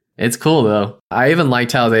 It's cool though. I even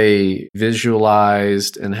liked how they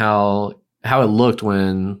visualized and how it looked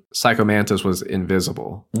when Psycho Mantis was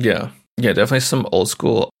invisible. Yeah. Yeah, definitely some old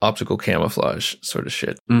school optical camouflage sort of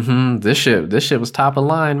shit. This shit was top of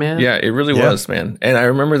line, man. Yeah, it really was, man. And I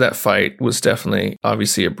remember that fight was definitely,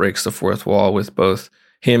 obviously it breaks the fourth wall with both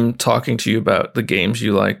him talking to you about the games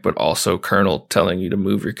you like, but also Colonel telling you to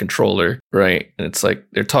move your controller, right? And it's like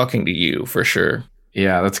they're talking to you for sure.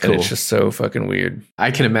 Yeah, that's cool. And it's just so fucking weird.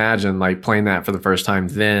 I can imagine like playing that for the first time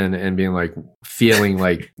then and being like, feeling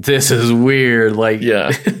like this is weird. Like,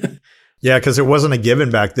 yeah. Yeah, because it wasn't a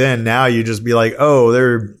given back then. Now you just be like, oh,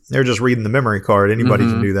 they're just reading the memory card. Anybody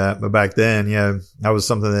can do that. But back then, yeah, that was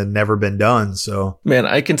something that had never been done. So, man,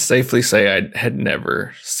 I can safely say I had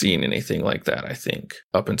never seen anything like that, I think,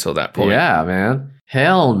 up until that point. Yeah, man.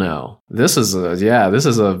 Hell no. This is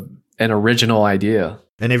an original idea.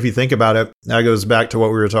 And if you think about it, that goes back to what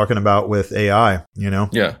we were talking about with AI, you know?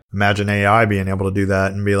 Yeah. Imagine AI being able to do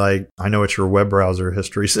that and be like, I know what your web browser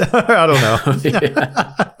history says. I don't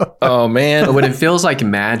know. Oh, man. But it feels like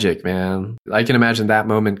magic, man. I can imagine that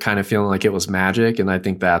moment kind of feeling like it was magic. And I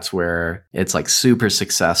think that's where it's like super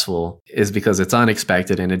successful, is because it's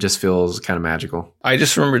unexpected and it just feels kind of magical. I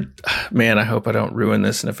just remembered, man, I hope I don't ruin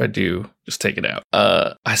this. And if I do, just take it out.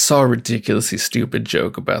 I saw a ridiculously stupid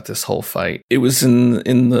joke about this whole fight. It was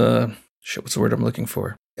in the shit, what's the word I'm looking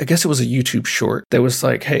for? I guess it was a YouTube short that was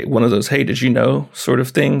like, hey, one of those, hey, did you know sort of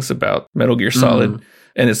things about Metal Gear Solid?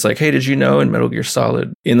 And it's like, hey, did you know in Metal Gear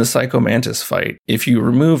Solid, in the Psycho Mantis fight, if you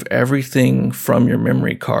remove everything from your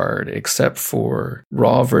memory card except for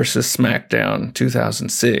Raw versus SmackDown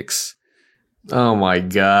 2006. Oh my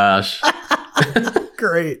gosh.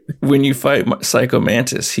 Great. When you fight Psycho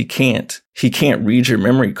Mantis, he can't read your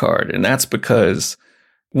memory card. And that's because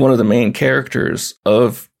one of the main characters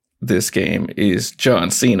of this game is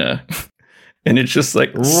John Cena. And it's just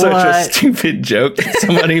like such a stupid joke that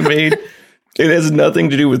somebody made. It has nothing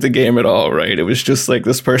to do with the game at all, right? It was just like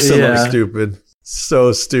this person like stupid.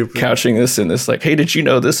 So stupid. Couching this in this like, hey, did you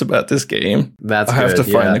know this about this game? That's I have to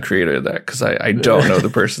find the creator of that because I don't know the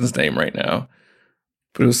person's name right now.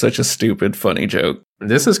 But it was such a stupid, funny joke.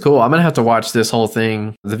 This is cool. I'm going to have to watch this whole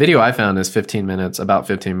thing. The video I found is 15 minutes, about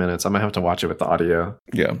 15 minutes. I'm going to have to watch it with the audio.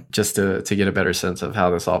 Yeah. Just to get a better sense of how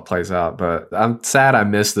this all plays out. But I'm sad I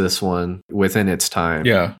missed this one within its time.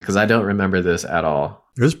 Yeah. Because I don't remember this at all.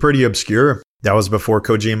 It was pretty obscure. That was before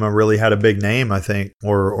Kojima really had a big name, I think,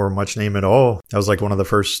 or much name at all. That was like one of the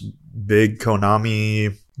first big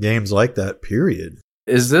Konami games like that, period.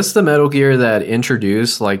 Is this the Metal Gear that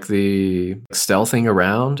introduced like the stealthing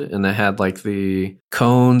around and that had like the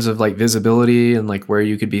cones of like visibility and like where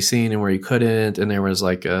you could be seen and where you couldn't, and there was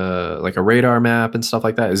like a radar map and stuff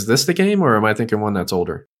like that? Is this the game, or am I thinking one that's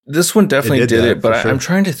older? This one definitely did it, but sure. I'm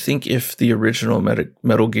trying to think if the original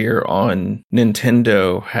Metal Gear on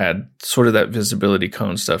Nintendo had sort of that visibility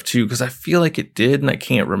cone stuff too, because I feel like it did and I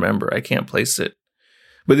can't remember. I can't place it.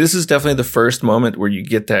 But this is definitely the first moment where you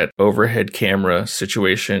get that overhead camera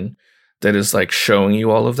situation that is like showing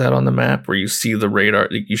you all of that on the map, where you see the radar,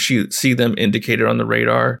 you see them indicated on the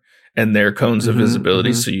radar and their cones of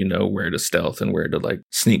visibility, so you know where to stealth and where to like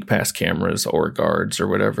sneak past cameras or guards or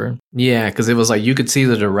whatever. Yeah, because it was like you could see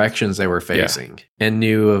the directions they were facing and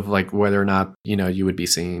knew of like whether or not, you know, you would be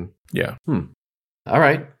seen. Yeah. All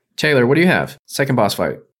right. Taylor, what do you have? Second boss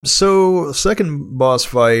fight. So second boss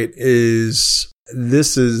fight is...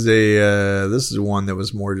 This is one that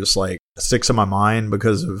was more just like sticks in my mind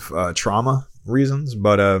because of trauma reasons,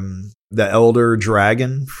 but the Elder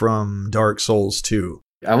Dragon from Dark Souls 2.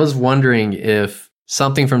 I was wondering if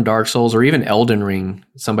something from Dark Souls or even Elden Ring,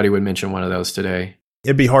 somebody would mention one of those today.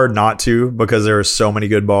 It'd be hard not to, because there are so many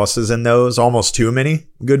good bosses in those, almost too many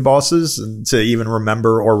good bosses to even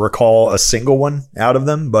remember or recall a single one out of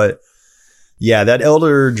them, but yeah, that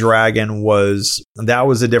Elder Dragon was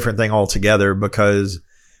a different thing altogether, because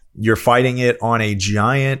you're fighting it on a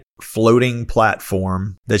giant floating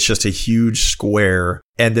platform that's just a huge square,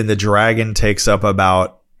 and then the dragon takes up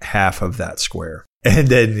about half of that square. And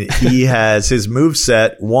then he has his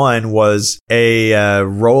moveset. One was a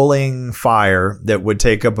rolling fire that would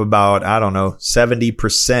take up about,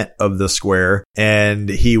 70% of the square. And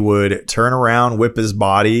he would turn around, whip his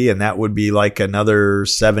body, and that would be like another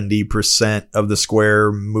 70% of the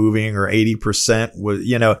square moving, or 80% was,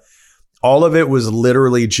 all of it was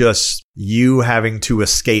literally just you having to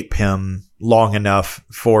escape him long enough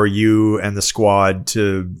for you and the squad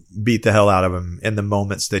to beat the hell out of him in the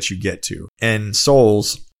moments that you get to. In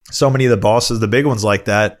Souls, so many of the bosses, the big ones like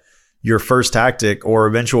that, your first tactic or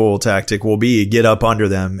eventual tactic will be get up under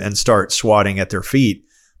them and start swatting at their feet.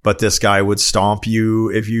 But this guy would stomp you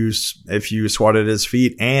if you swatted at his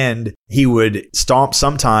feet, and he would stomp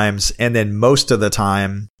sometimes, and then most of the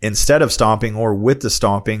time, instead of stomping or with the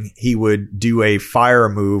stomping, he would do a fire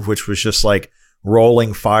move, which was just like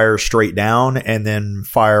rolling fire straight down and then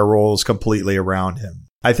fire rolls completely around him.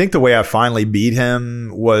 I think the way I finally beat him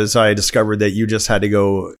was I discovered that you just had to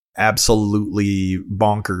go absolutely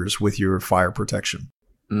bonkers with your fire protection.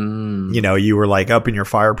 You were like up in your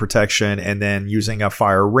fire protection and then using a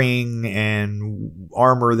fire ring and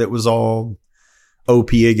armor that was all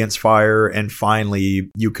OP against fire. And finally,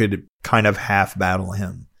 you could kind of half battle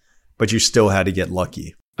him, but you still had to get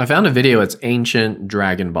lucky. I found a video. It's Ancient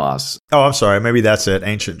Dragon Boss. Oh, I'm sorry. Maybe that's it.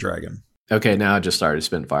 Ancient Dragon. Okay, now I just started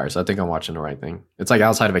spitting fire, so I think I'm watching the right thing. It's like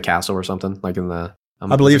outside of a castle or something, like in the...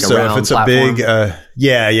 I believe so. If it's platform. a big,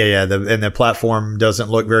 and the platform doesn't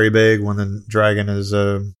look very big when the dragon is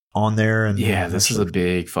on there. And yeah, this is a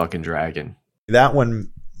big fucking dragon. That one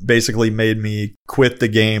basically made me quit the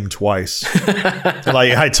game twice. I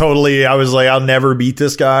was like, I'll never beat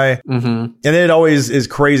this guy. And it always is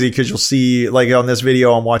crazy because you'll see, like on this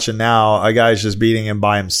video I'm watching now, a guy's just beating him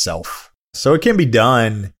by himself. So it can be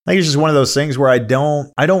done. I think it's just one of those things where I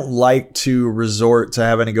don't like to resort to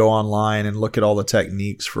having to go online and look at all the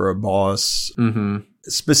techniques for a boss,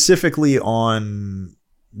 specifically on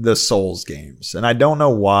the Souls games. And I don't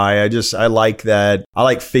know why. I like that. I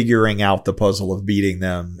like figuring out the puzzle of beating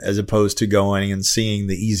them as opposed to going and seeing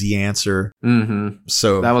the easy answer.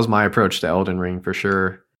 So that was my approach to Elden Ring for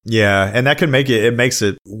sure. Yeah, and that can it makes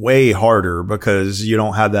it way harder because you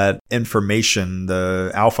don't have that information,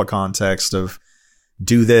 the alpha context of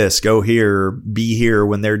do this, go here, be here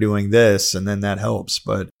when they're doing this, and then that helps.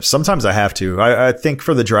 But sometimes I have to. I think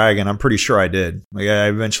for the dragon, I'm pretty sure I did. Like I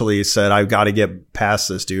eventually said, I've got to get past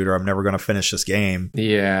this dude or I'm never going to finish this game.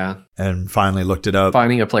 Yeah. And finally looked it up.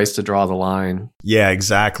 Finding a place to draw the line. Yeah,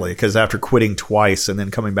 exactly. Because after quitting twice and then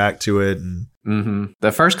coming back to it, and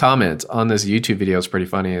The first comment on this YouTube video is pretty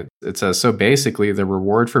funny. It says, so basically the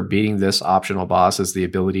reward for beating this optional boss is the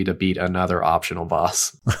ability to beat another optional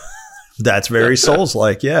boss. That's very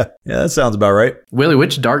Souls-like. Yeah, that sounds about right. Willie,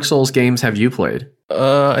 which Dark Souls games have you played?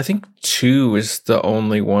 I think 2 is the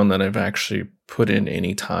only one that I've actually put in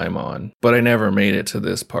any time on, but I never made it to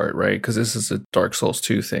this part, right? Because this is a Dark Souls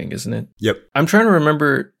 2 thing, isn't it? Yep. I'm trying to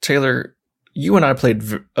remember, Taylor, you and I played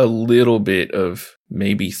a little bit of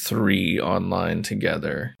maybe 3 online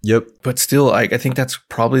together. Yep. But still, I think that's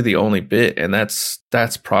probably the only bit, and that's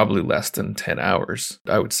probably less than 10 hours,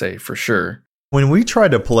 I would say, for sure. When we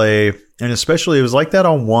tried to play, and especially it was like that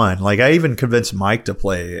on 1, like I even convinced Mike to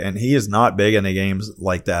play, and he is not big into games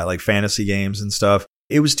like that, like fantasy games and stuff.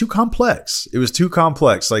 It was too complex.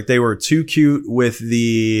 Like they were too cute with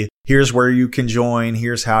the here's where you can join,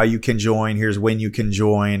 here's how you can join, here's when you can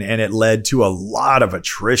join. And it led to a lot of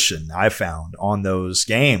attrition, I found, on those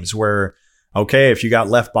games where, okay, if you got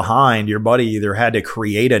left behind, your buddy either had to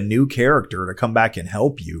create a new character to come back and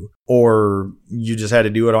help you, or you just had to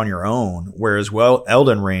do it on your own. Whereas, well,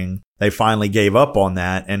 Elden Ring, they finally gave up on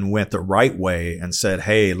that and went the right way and said,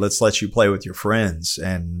 hey, let's let you play with your friends.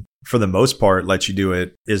 And for the most part, let you do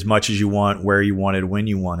it as much as you want, where you wanted, when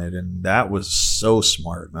you wanted. And that was so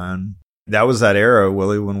smart, man. That was that era,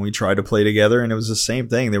 Willie, when we tried to play together, and it was the same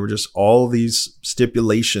thing. There were just all these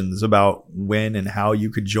stipulations about when and how you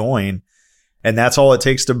could join. And that's all it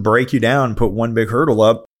takes to break you down, put one big hurdle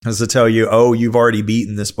up, is to tell you, oh, you've already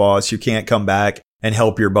beaten this boss. You can't come back and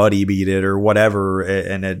help your buddy beat it or whatever.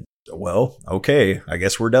 And well, okay, I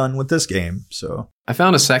guess we're done with this game. So I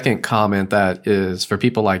found a second comment that is for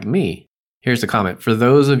people like me. Here's the comment. For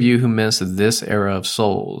those of you who missed this era of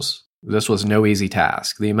Souls, this was no easy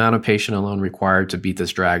task. The amount of patience alone required to beat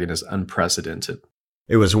this dragon is unprecedented.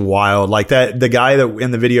 It was wild. Like that, the guy that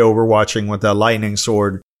in the video we're watching with that lightning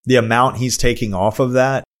sword, the amount he's taking off of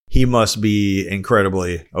that, he must be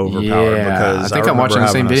incredibly overpowered. Yeah, because I think I'm watching the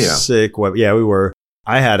same video. Sick weapon. Yeah, we were.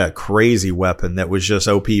 I had a crazy weapon that was just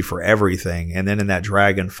OP for everything. And then in that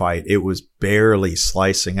dragon fight, it was barely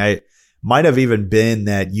slicing. I might have even been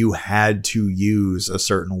that you had to use a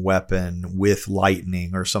certain weapon with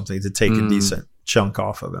lightning or something to take a decent chunk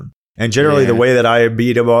off of him. And generally the way that I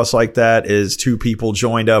beat a boss like that is 2 people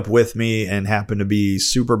joined up with me and happened to be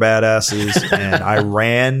super badasses. And I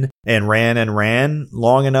ran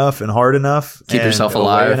long enough and hard enough. Keep yourself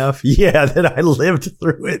alive enough. Yeah, that I lived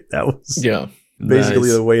through it. That was basically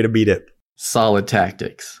the way to beat it. Solid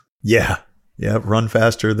tactics. Yeah. Yeah. Run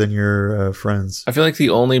faster than your friends. I feel like the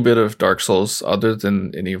only bit of Dark Souls other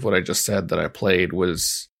than any of what I just said that I played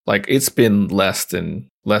was like, it's been less than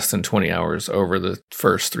 20 hours over the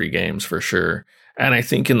first 3 games for sure. And I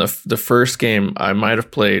think in the first game, I might have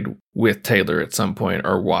played with Taylor at some point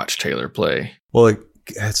or watched Taylor play. Well,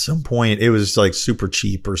 at some point, it was like super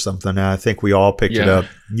cheap or something. I think we all picked it up.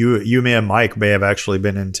 You, me, and Mike may have actually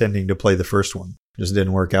been intending to play the first one. Just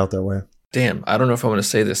didn't work out that way. Damn, I don't know if I want to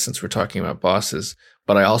say this since we're talking about bosses,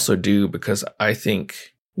 but I also do because I think,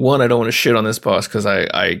 one, I don't want to shit on this boss because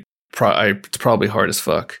it's probably hard as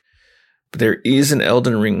fuck. But there is an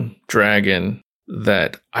Elden Ring dragon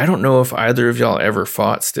that I don't know if either of y'all ever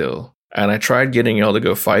fought still. And I tried getting y'all to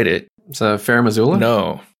go fight it. It's Farum Azula?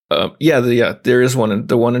 No. There is one.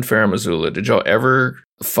 The one in Farum Azula. Did y'all ever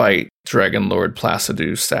fight Dragon Lord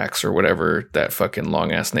Placidu Sax or whatever that fucking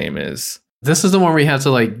long ass name is? This is the one where you have to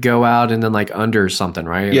like go out and then like under something,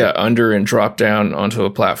 right? Yeah, under and drop down onto a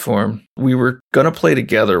platform. We were going to play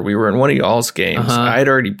together. We were in one of y'all's games. I had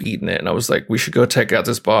already beaten it and I was like, we should go check out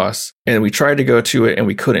this boss. And we tried to go to it and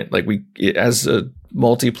we couldn't. Like as a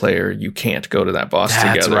multiplayer, you can't go to that boss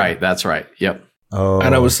together. That's right. Yep. Oh.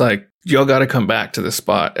 And I was like, y'all got to come back to this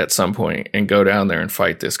spot at some point and go down there and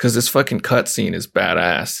fight this because this fucking cutscene is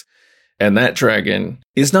badass. And that dragon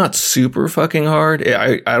is not super fucking hard.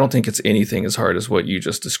 I don't think it's anything as hard as what you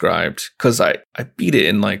just described because I beat it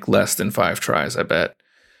in like less than 5 tries, I bet.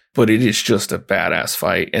 But it is just a badass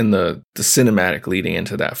fight. And the cinematic leading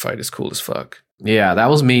into that fight is cool as fuck. Yeah,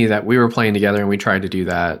 that was me that we were playing together and we tried to do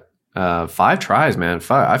that. 5 tries, man.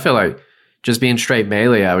 I feel like just being straight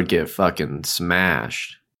melee, I would get fucking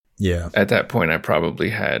smashed. Yeah. At that point, I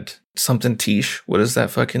probably had something Tish. What is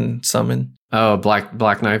that fucking summon? Oh, Black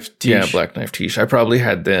Knife Tish. Yeah, Black Knife Tish. I probably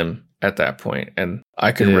had them at that point, and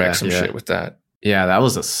I could wreck some shit with that. Yeah, that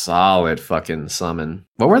was a solid fucking summon.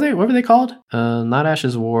 What were they called? Not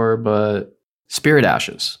Ashes War, but Spirit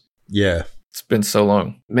Ashes. Yeah. It's been so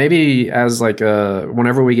long. Maybe as like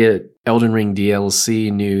whenever we get Elden Ring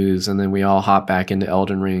DLC news, and then we all hop back into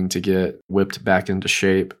Elden Ring to get whipped back into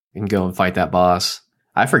shape and go and fight that boss.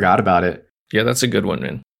 I forgot about it. Yeah, that's a good one,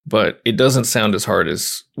 man. but it doesn't sound as hard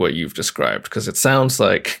as what you've described, because it sounds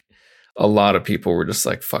like a lot of people were just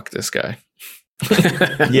like, fuck this guy.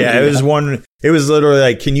 Yeah, it was literally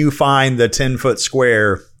like, can you find the 10-foot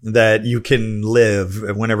square that you can live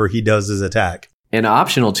whenever he does his attack? And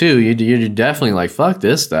optional too, you're definitely like, fuck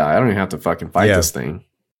this guy. I don't even have to fucking fight this thing.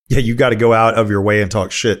 Yeah, you got to go out of your way and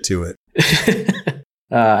talk shit to it.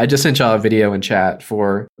 I just sent y'all a video in chat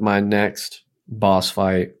for my next boss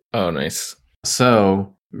fight. Oh, nice.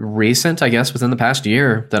 So recent, I guess, within the past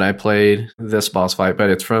year that I played this boss fight, but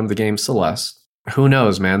it's from the game Celeste. Who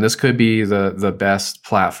knows, man? This could be the best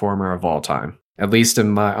platformer of all time. At least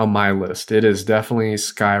on my list. It is definitely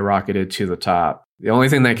skyrocketed to the top. The only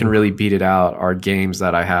thing that can really beat it out are games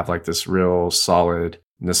that I have like this real solid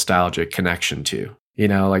nostalgic connection to. You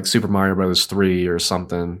know, like Super Mario Bros. 3 or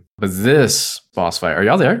something. But this boss fight, are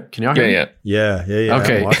y'all there? Can y'all hear me? Yeah.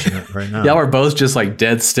 Okay. I'm watching it right now. Y'all are both just like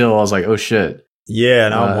dead still. I was like, oh shit. Yeah,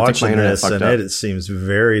 and I'm watching this, and it seems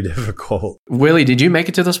very difficult. Willie, did you make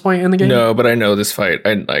it to this point in the game? No, but I know this fight.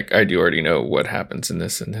 I do already know what happens in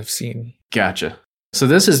this and have seen. Gotcha. So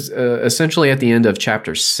this is essentially at the end of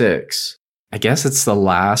chapter 6. I guess it's the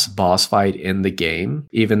last boss fight in the game,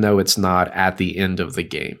 even though it's not at the end of the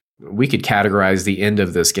game. We could categorize the end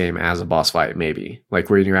of this game as a boss fight, maybe. Like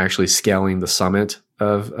where you're actually scaling the summit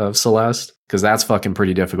of Celeste, because that's fucking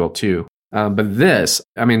pretty difficult too. But this,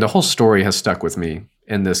 I mean, the whole story has stuck with me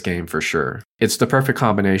in this game for sure. It's the perfect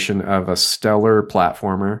combination of a stellar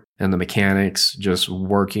platformer and the mechanics just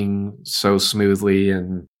working so smoothly.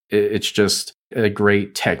 And it's just a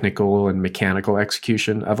great technical and mechanical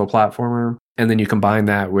execution of a platformer. And then you combine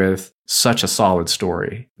that with such a solid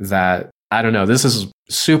story that, I don't know, this is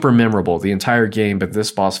super memorable, the entire game, but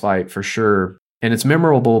this boss fight for sure. And it's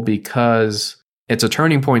memorable because it's a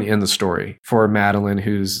turning point in the story for Madeline,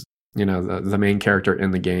 who's, you know, the main character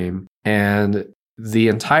in the game. And the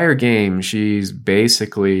entire game, she's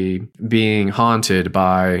basically being haunted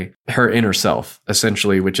by her inner self,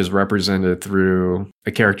 essentially, which is represented through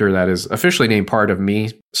a character that is officially named Part of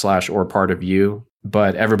Me / or Part of You.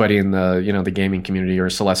 But everybody in the, you know, the gaming community or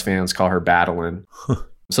Celeste fans call her Badeline.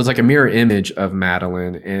 So it's like a mirror image of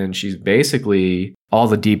Madeline, and she's basically all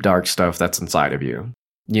the deep, dark stuff that's inside of you.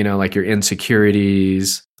 You know, like your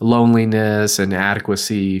insecurities, loneliness,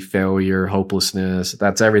 inadequacy, failure, hopelessness.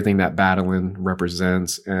 That's everything that Badeline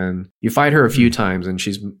represents. And you fight her a few times, and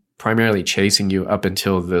she's primarily chasing you up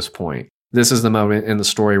until this point. This is the moment in the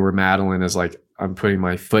story where Madeline is like, I'm putting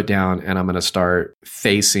my foot down and I'm going to start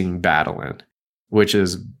facing Badeline, which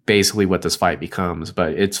is basically what this fight becomes.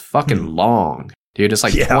 But it's fucking long. Dude, it's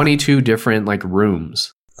like 22 different like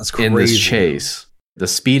rooms in this chase. The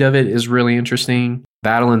speed of it is really interesting.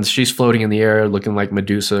 Badeline, she's floating in the air looking like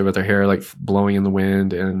Medusa with her hair like blowing in the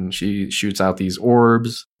wind, and she shoots out these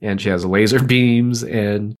orbs and she has laser beams,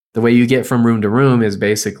 and the way you get from room to room is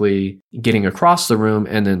basically getting across the room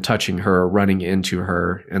and then touching her, running into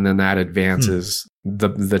her, and then that advances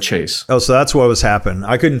the chase. Oh, so that's what was happening.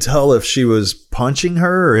 I couldn't tell if she was punching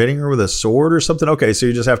her or hitting her with a sword or something. Okay, so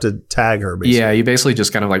you just have to tag her, basically. Yeah, you basically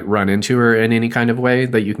just kind of like run into her in any kind of way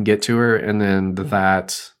that you can get to her, and then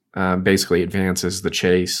that basically advances the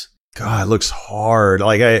chase. God, it looks hard.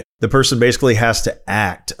 Like the person basically has to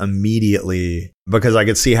act immediately, because I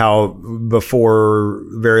could see how before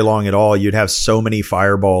very long at all, you'd have so many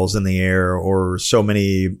fireballs in the air or so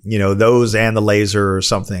many, you know, those and the laser or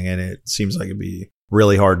something. And it seems like it'd be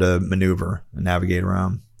really hard to maneuver and navigate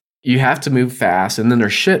around. You have to move fast, and then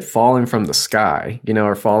there's shit falling from the sky, you know,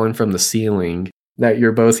 or falling from the ceiling that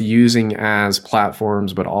you're both using as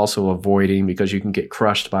platforms, but also avoiding because you can get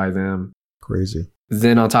crushed by them. Crazy.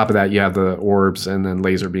 Then on top of that, you have the orbs and then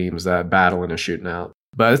laser beams that Badeline is shooting out.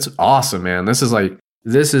 But it's awesome, man. This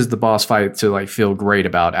is the boss fight to like feel great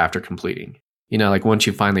about after completing. You know, like once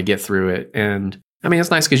you finally get through it. And I mean, it's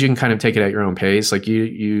nice because you can kind of take it at your own pace. Like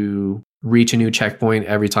you reach a new checkpoint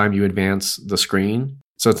every time you advance the screen.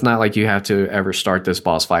 So it's not like you have to ever start this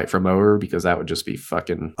boss fight from over, because that would just be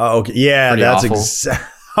fucking okay. Yeah, that's exactly.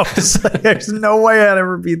 I was like, there's no way I'd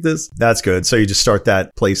ever beat this. That's good. So you just start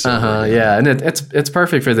that place. Yeah, and it's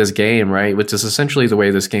perfect for this game, right? Which is essentially the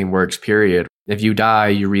way this game works, period. If you die,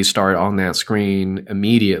 you restart on that screen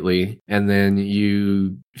immediately, and then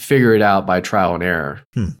you figure it out by trial and error.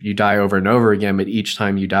 You die over and over again, but each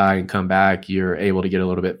time you die and come back, you're able to get a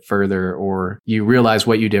little bit further, or you realize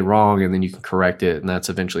what you did wrong, and then you can correct it, and that's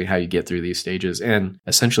eventually how you get through these stages, and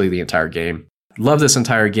essentially the entire game. Love this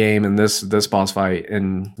entire game and this boss fight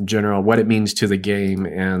in general, what it means to the game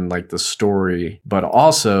and like the story, but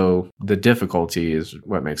also the difficulty is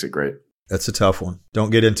what makes it great. That's a tough one. Don't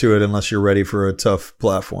get into it unless you're ready for a tough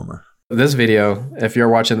platformer. This video, if you're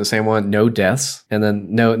watching the same one, no deaths and then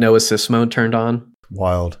no assist mode turned on.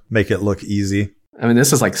 Wild. Make it look easy. I mean,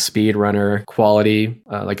 this is like speedrunner quality,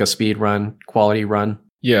 like a speed run, quality run.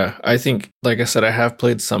 Yeah, I think, like I said, I have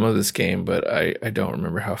played some of this game, but I don't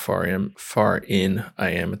remember how far in I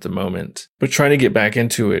am at the moment. But trying to get back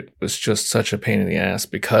into it was just such a pain in the ass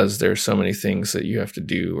because there's so many things that you have to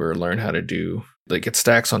do or learn how to do. Like it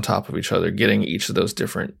stacks on top of each other, getting each of those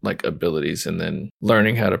different like abilities and then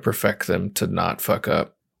learning how to perfect them to not fuck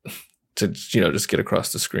up, to, just get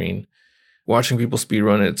across the screen. Watching people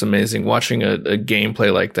speedrun it, it's amazing. Watching a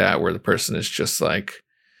gameplay like that where the person is just like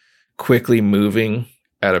quickly moving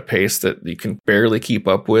at a pace that you can barely keep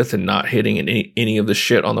up with and not hitting any of the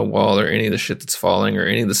shit on the wall or any of the shit that's falling or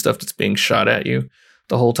any of the stuff that's being shot at you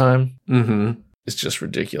the whole time. Mm-hmm. It's just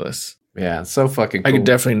ridiculous. Yeah, it's so fucking cool. I could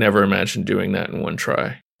definitely never imagine doing that in one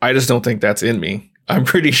try. I just don't think that's in me. I'm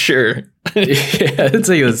pretty sure. Yeah, it's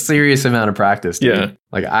like a serious amount of practice, dude. Yeah.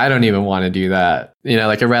 Like, I don't even want to do that.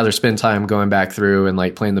 Like, I'd rather spend time going back through and,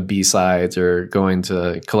 like, playing the B-sides or going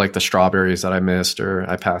to collect the strawberries that I missed or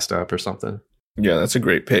I passed up or something. Yeah, that's a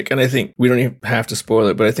great pick. And I think we don't even have to spoil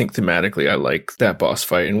it, but I think thematically I like that boss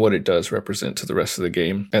fight and what it does represent to the rest of the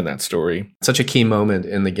game and that story. Such a key moment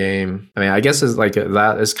in the game. I mean, I guess it's like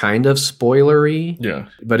that is kind of spoilery. Yeah.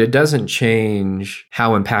 But it doesn't change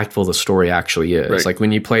how impactful the story actually is. Right. Like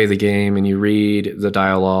when you play the game and you read the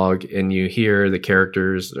dialogue and you hear the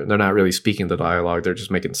characters, they're not really speaking the dialogue, they're just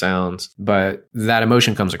making sounds. But that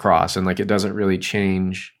emotion comes across and like it doesn't really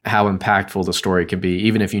change how impactful the story can be,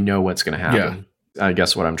 even if you know what's going to happen. Yeah. I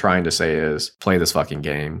guess what I'm trying to say is play this fucking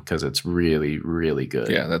game because it's really, really good.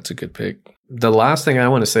 Yeah, that's a good pick. The last thing I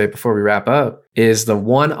want to say before we wrap up is the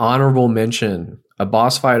one honorable mention, a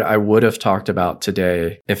boss fight I would have talked about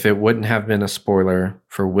today if it wouldn't have been a spoiler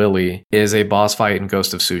for Willie, is a boss fight in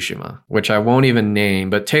Ghost of Tsushima, which I won't even name.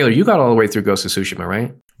 But Taylor, you got all the way through Ghost of Tsushima,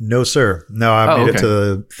 right? No, sir. No, I made it to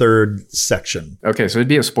the third section. Okay, so it'd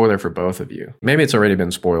be a spoiler for both of you. Maybe it's already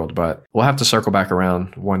been spoiled, but we'll have to circle back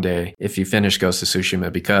around one day if you finish Ghost of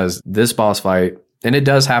Tsushima, because this boss fight, and it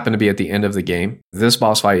does happen to be at the end of the game, this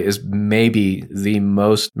boss fight is maybe the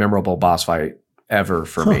most memorable boss fight ever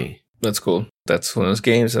for me. That's cool. That's one of those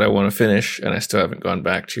games that I want to finish and I still haven't gone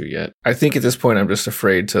back to yet. I think at this point I'm just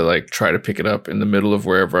afraid to like try to pick it up in the middle of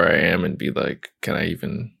wherever I am and be like, can I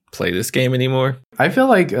even play this game anymore? I feel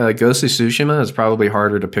like Ghost of Tsushima is probably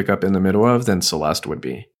harder to pick up in the middle of than Celeste would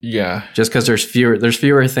be. Yeah. Just because there's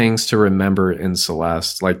fewer things to remember in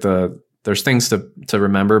Celeste. Like there's things to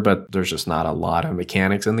remember, but there's just not a lot of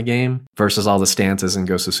mechanics in the game versus all the stances in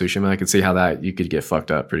Ghost of Tsushima. I could see how that you could get fucked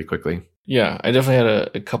up pretty quickly. Yeah, I definitely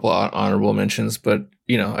had a couple of honorable mentions, but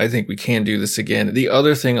I think we can do this again. The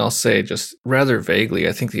other thing I'll say, just rather vaguely,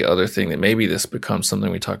 I think the other thing that maybe this becomes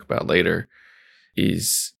something we talk about later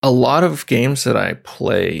is a lot of games that I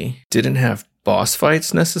play didn't have boss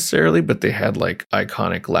fights necessarily, but they had like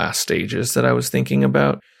iconic last stages that I was thinking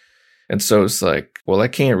about. And so it's like, well, I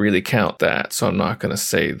can't really count that, so I'm not going to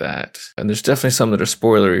say that. And there's definitely some that are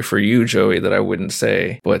spoilery for you, Joey, that I wouldn't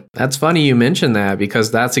say. But that's funny you mentioned that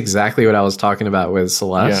because that's exactly what I was talking about with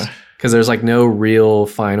Celeste. Yeah. Because there's like no real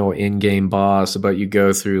final in-game boss, but you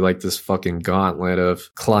go through like this fucking gauntlet of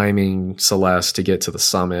climbing Celeste to get to the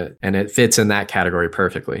summit. And it fits in that category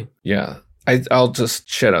perfectly. Yeah. I'll just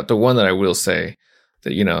shout out the one that I will say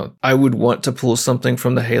that, I would want to pull something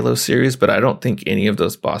from the Halo series, but I don't think any of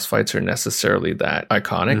those boss fights are necessarily that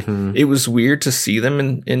iconic. Mm-hmm. It was weird to see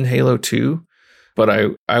them in Halo 2.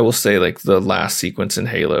 But I will say like the last sequence in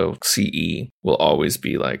Halo CE will always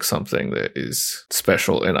be like something that is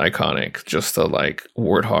special and iconic. Just the like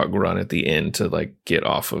warthog run at the end to like get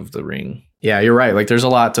off of the ring. Yeah, you're right. Like there's a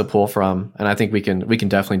lot to pull from. And I think we can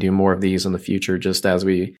definitely do more of these in the future just as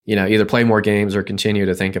we, either play more games or continue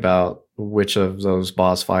to think about which of those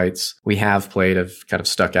boss fights we have played have kind of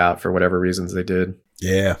stuck out for whatever reasons they did.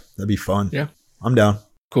 Yeah, that'd be fun. Yeah. I'm down.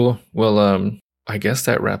 Cool. Well, I guess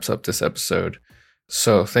that wraps up this episode.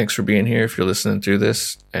 So thanks for being here if you're listening through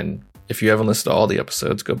this. And if you haven't listened to all the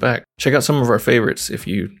episodes, go back. Check out some of our favorites if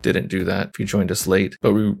you didn't do that, if you joined us late.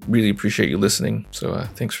 But we really appreciate you listening. So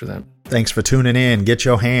thanks for that. Thanks for tuning in. Get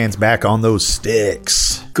your hands back on those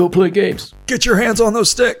sticks. Go play games. Get your hands on those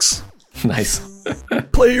sticks. Nice.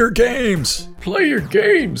 Play your games. Play your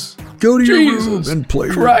games. Go to your Jesus room and play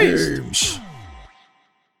Christ. your games.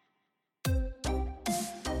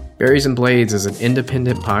 Berries and Blades is an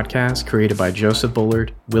independent podcast created by Joseph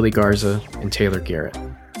Bullard, Willie Garza, and Taylor Garrett.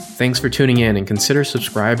 Thanks for tuning in and consider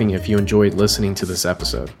subscribing if you enjoyed listening to this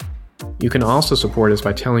episode. You can also support us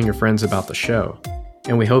by telling your friends about the show,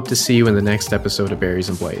 and we hope to see you in the next episode of Berries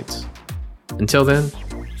and Blades. Until then,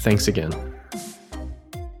 thanks again.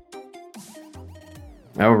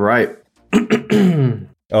 All right.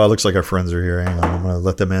 Oh, it looks like our friends are here. Hang on, I'm gonna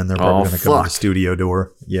let them in. They're probably gonna come to the studio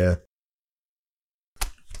door. Yeah.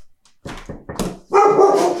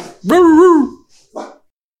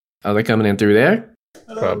 Are they coming in through there?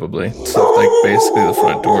 Probably. So like basically the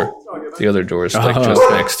front door. The other door is like just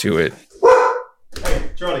next to it.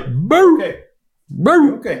 Hey, Charlie. Boo. Okay.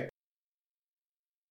 Boo. Okay.